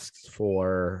asks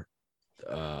for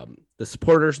the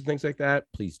supporters and things like that,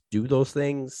 please do those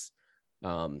things.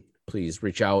 Please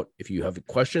reach out if you have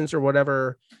questions or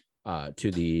whatever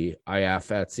to the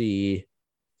IFATC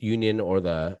union or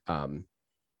the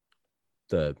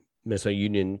Minnesota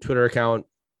Union Twitter account.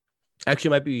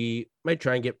 Actually, might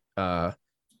try and get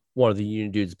one of the union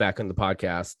dudes back on the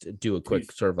podcast, do a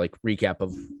quick sort of like recap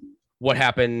of what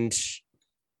happened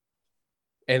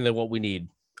and then what we need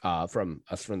from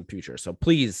us from the future. So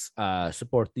please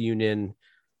support the union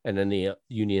and any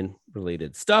union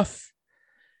related stuff.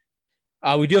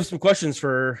 We do have some questions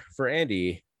for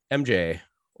Andy. MJ,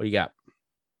 what do you got?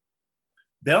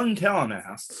 Bell Talon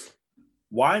asks,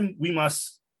 why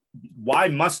must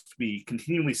we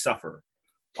continually suffer?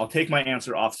 I'll take my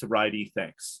answer off sobriety.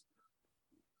 Thanks.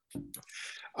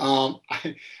 I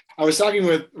was talking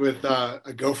with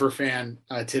a Gopher fan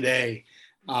today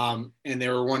And they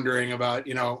were wondering about,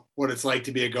 what it's like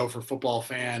to be a Gopher football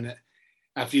fan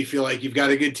after you feel like you've got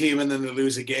a good team and then they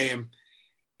lose a game.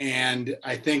 And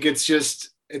I think it's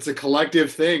a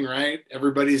collective thing, right?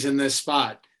 Everybody's in this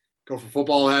spot. Gopher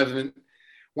football haven't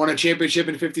won a championship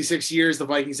in 56 years. The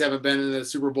Vikings haven't been in the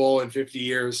Super Bowl in 50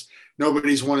 years.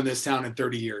 Nobody's won in this town in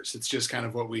 30 years. It's just kind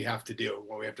of what we have to do,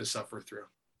 what we have to suffer through.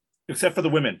 Except for the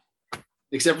women.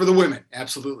 Except for the women.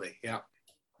 Absolutely. Yeah.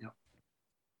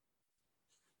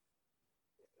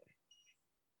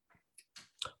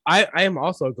 I am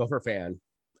also a Gopher fan.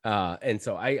 And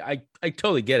so I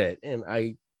totally get it. And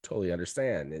I totally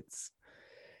understand. It's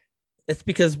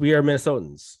because we are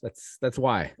Minnesotans. That's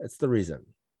why. That's the reason.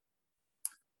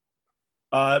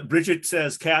 Bridget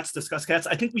says cats, discuss cats.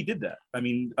 I think we did that.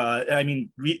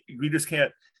 Greder's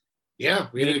cat. Yeah,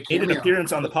 we made an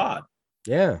appearance on the pod.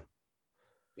 Yeah.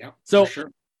 Yeah. So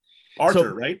sure.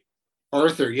 Arthur, right?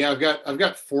 Arthur. Yeah, I've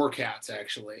got 4 cats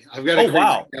actually. I've got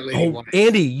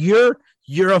Andy,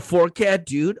 you're a 4-cat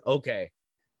dude. Okay.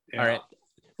 Yeah. All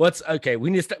right. We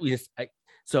need to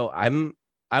so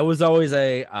I was always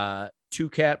a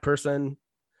 2-cat person.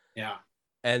 Yeah.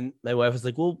 And my wife was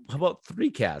like, well, how about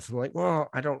 3 cats? I'm like, well,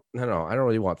 I don't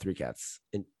really want 3 cats.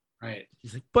 And right.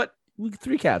 He's like, but we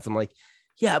 3 cats. I'm like,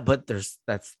 yeah, but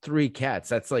that's 3 cats.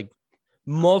 That's like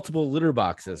multiple litter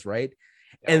boxes, right?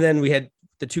 Yeah. And then we had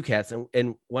the 2 cats,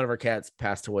 and one of our cats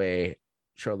passed away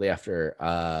shortly after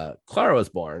Clara was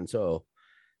born. So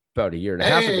about a year and a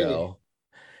half ago.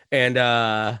 And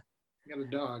got a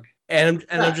dog. And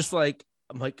I'm just like,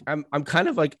 I'm kind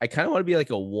of like, I kind of want to be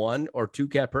like a 1 or 2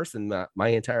 cat person my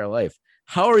entire life.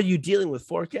 How are you dealing with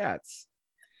 4 cats?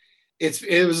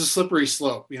 It was a slippery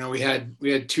slope. We had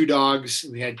 2 dogs,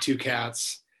 we had 2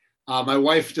 cats. My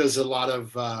wife does a lot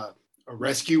of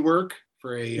rescue work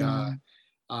for a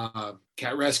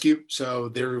cat rescue. So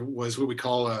there was what we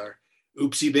call a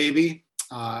oopsie baby,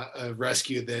 a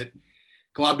rescue that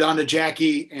globbed onto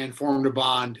Jackie and formed a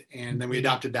bond. And then we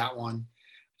adopted that one.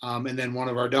 And then one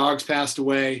of our dogs passed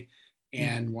away,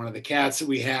 and one of the cats that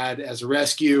we had as a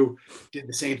rescue did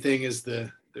the same thing as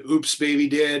the oops baby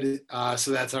did.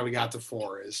 So that's how we got to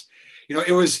 4.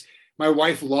 It was, my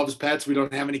wife loves pets. We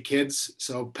don't have any kids,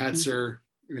 so pets are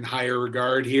in higher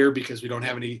regard here because we don't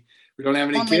have any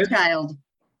Only kids. Child.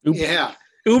 Oops. Yeah.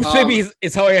 Oops baby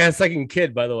is how I had a second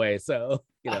kid, by the way. So,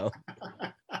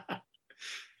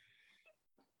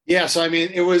 Yeah, so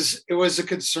it was a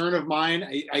concern of mine.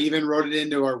 I even wrote it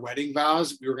into our wedding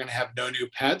vows. We were going to have no new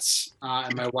pets,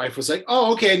 and my wife was like,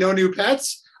 "Oh, okay, no new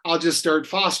pets. I'll just start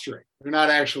fostering. They're not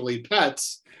actually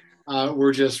pets.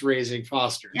 We're just raising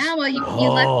fosters." Yeah, well, you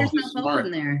left yourself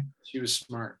open there. She was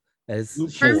smart.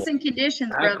 Terms and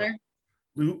conditions, brother.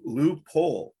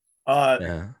 Loophole.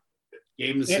 Yeah.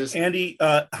 Game system. Andy,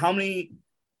 how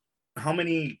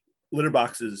many litter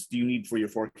boxes do you need for your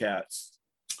 4 cats?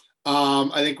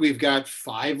 I think we've got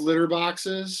 5 litter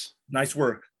boxes. Nice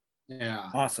work. Yeah.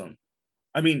 Awesome.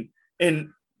 And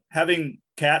having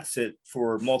cat sit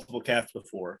for multiple cats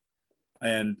before,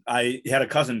 and I had a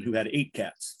cousin who had 8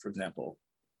 cats, for example.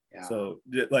 Yeah. So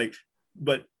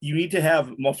but you need to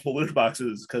have multiple litter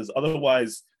boxes because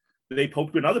otherwise they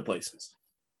poke in other places.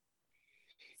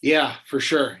 Yeah, for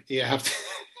sure. You have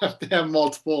to have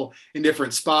multiple in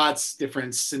different spots,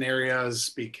 different scenarios,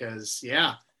 because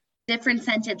different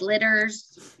scented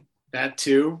litters. That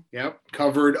too. Yep.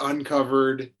 Covered,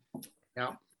 uncovered.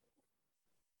 Yep.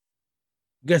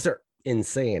 You guys are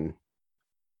insane.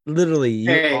 Literally,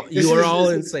 you are all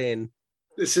insane.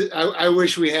 I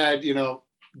wish we had,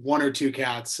 1 or 2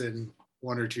 cats and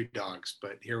 1 or 2 dogs,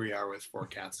 but here we are with 4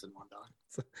 cats and 1 dog.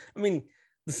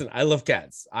 Listen, I love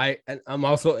cats. I'm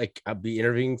also I'll be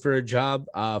interviewing for a job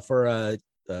for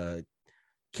a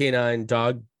canine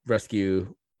dog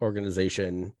rescue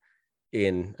organization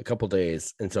in a couple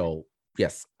days, and so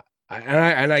yes,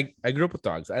 I grew up with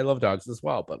dogs. I love dogs as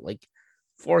well, but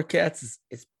 4 cats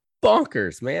is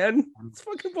bonkers, man. It's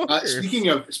fucking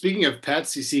bonkers. Speaking of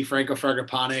pets, you see Franco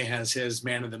Fragapane has his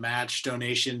Man of the Match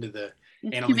donation to the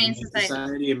Animal Humane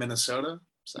Society in Minnesota.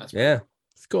 So that's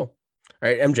it's cool. All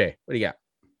right, MJ, what do you got?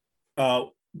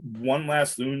 One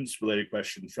last Loons related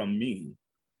question from me.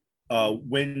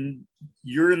 When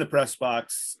you're in the press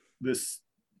box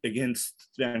against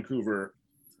Vancouver,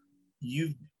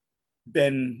 you've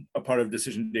been a part of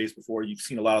decision days before. You've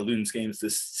seen a lot of Loons games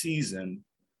this season.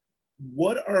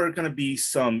 What are going to be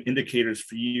some indicators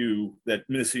for you that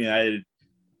Minnesota United,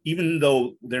 even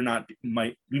though we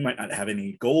might not have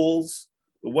any goals,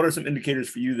 but what are some indicators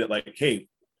for you that hey,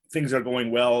 things are going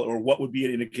well, or what would be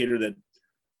an indicator that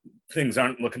things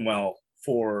aren't looking well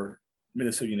for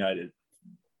Minnesota United?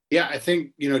 Yeah, I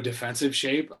think, defensive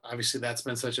shape, obviously that's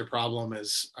been such a problem.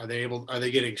 Are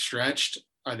they getting stretched?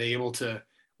 Are they able to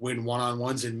win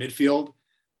one-on-ones in midfield?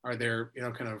 Are there,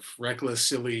 kind of reckless,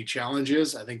 silly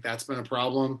challenges? I think that's been a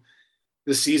problem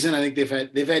this season. I think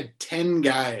they've had 10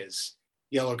 guys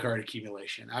yellow card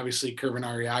accumulation. Obviously Kervin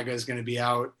Arriaga is going to be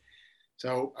out.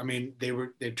 So, I mean,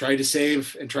 they tried to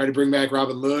save and try to bring back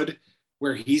Robin Lod.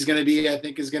 Where he's going to be, I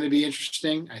think, is going to be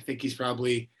interesting. I think he's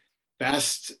probably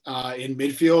best in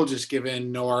midfield, just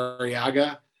given no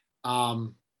Arriaga.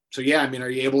 So, yeah, I mean,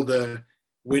 are you able to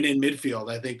win in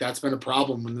midfield? I think that's been a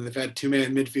problem when they've had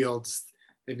two-man midfields.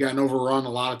 They've gotten overrun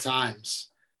a lot of times.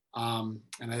 And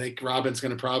I think Robin's going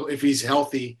to probably, if he's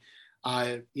healthy,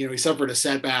 he suffered a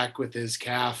setback with his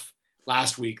calf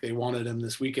last week. They wanted him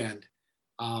this weekend.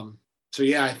 So,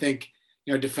 yeah, I think,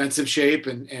 defensive shape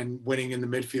and winning in the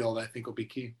midfield, I think will be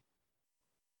key.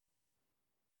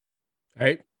 All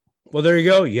right. Well, there you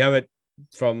go. You have it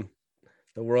from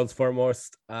the world's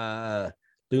foremost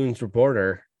Loons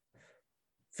reporter,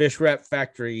 Fishwrap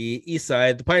Factory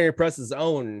Eastside, the Pioneer Press's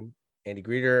own Andy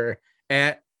Greder,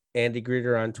 at Andy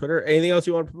Greder on Twitter. Anything else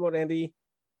you want to promote, Andy?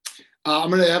 I'm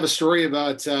going to have a story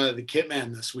about the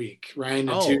Kitman this week. Ryan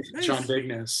and nice. Sean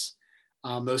Bigness.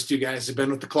 Those two guys have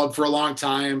been with the club for a long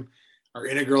time, are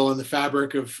integral in the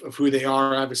fabric of who they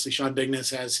are. Obviously, Sean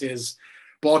Bigness has his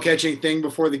ball catching thing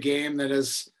before the game that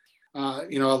has, a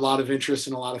lot of interest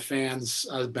and a lot of fans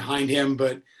behind him.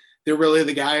 But they're really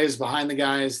the guys behind the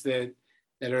guys that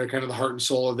are kind of the heart and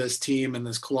soul of this team and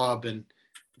this club. And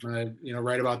I'm going to,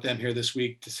 write about them here this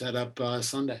week to set up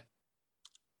Sunday.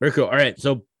 Very cool. All right.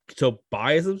 So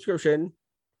buy a subscription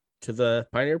to the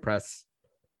Pioneer Press.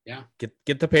 Yeah.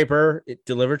 Get the paper, it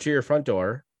delivered to your front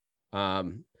door.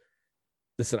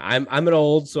 Listen, I'm an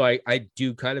old, so I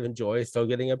do kind of enjoy still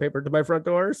getting a paper to my front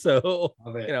door. So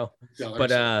but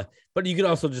you can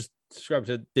also just subscribe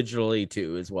to digitally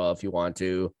too as well if you want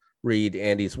to read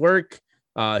Andy's work.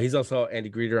 He's also Andy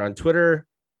Greder on Twitter.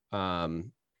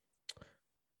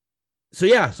 So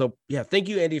yeah, thank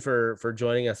you, Andy, for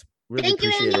joining us. Really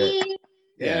appreciate it.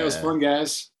 Yeah, it was fun,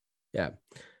 guys. Yeah.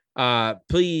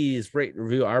 Please rate and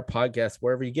review our podcast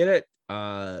wherever you get it.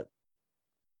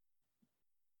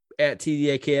 At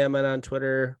TDAKM and on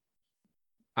Twitter.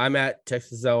 I'm at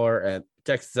Texas Hour.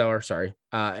 Sorry.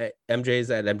 MJ's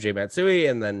at MJ Matsui,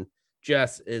 and then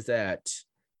Jess is at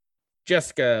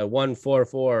Jessica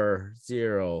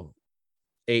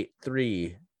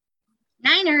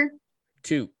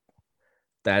 1440839er2.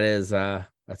 That is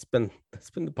that's been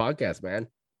the podcast, man.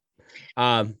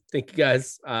 Thank you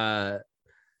guys. Love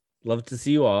to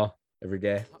see you all every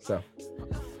day. So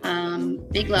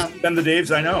big love. And the Daves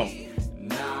I know.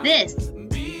 This is the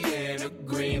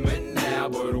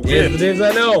Daves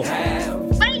I know.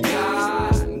 Bye.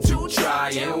 To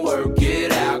try and work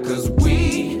it out, 'cause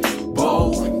we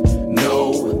both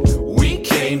know we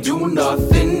can't do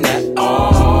nothing at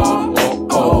all.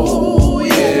 Oh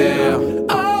yeah.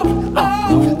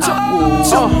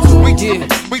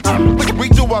 We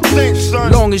do our thing,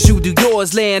 son. Long as you do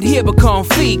yours, land here become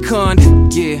fecund.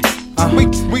 Yeah. We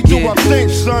do our thing,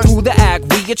 son. Through the act,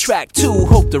 we attract two,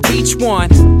 hope to reach one.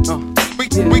 We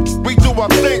do our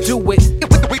thing. Do it.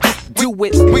 Do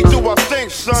it. We do our thing,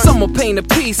 son. Some will paint a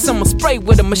piece, some will spray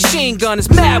with a machine gun. It's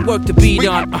mad work to be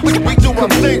done. We do our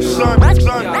thing, son. I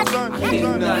can't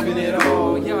do nothing at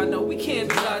all. Y'all know we can't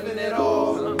do nothing at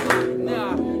all.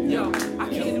 Nah, yo, I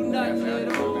can't do nothing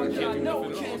at all. Y'all know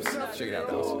we can't do nothing at all. Check it out,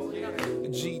 though.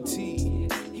 GT.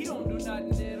 He don't do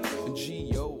nothing at all.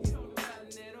 G.O.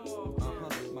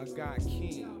 My guy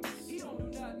King. He don't do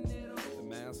nothing at all. The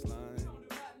mass line.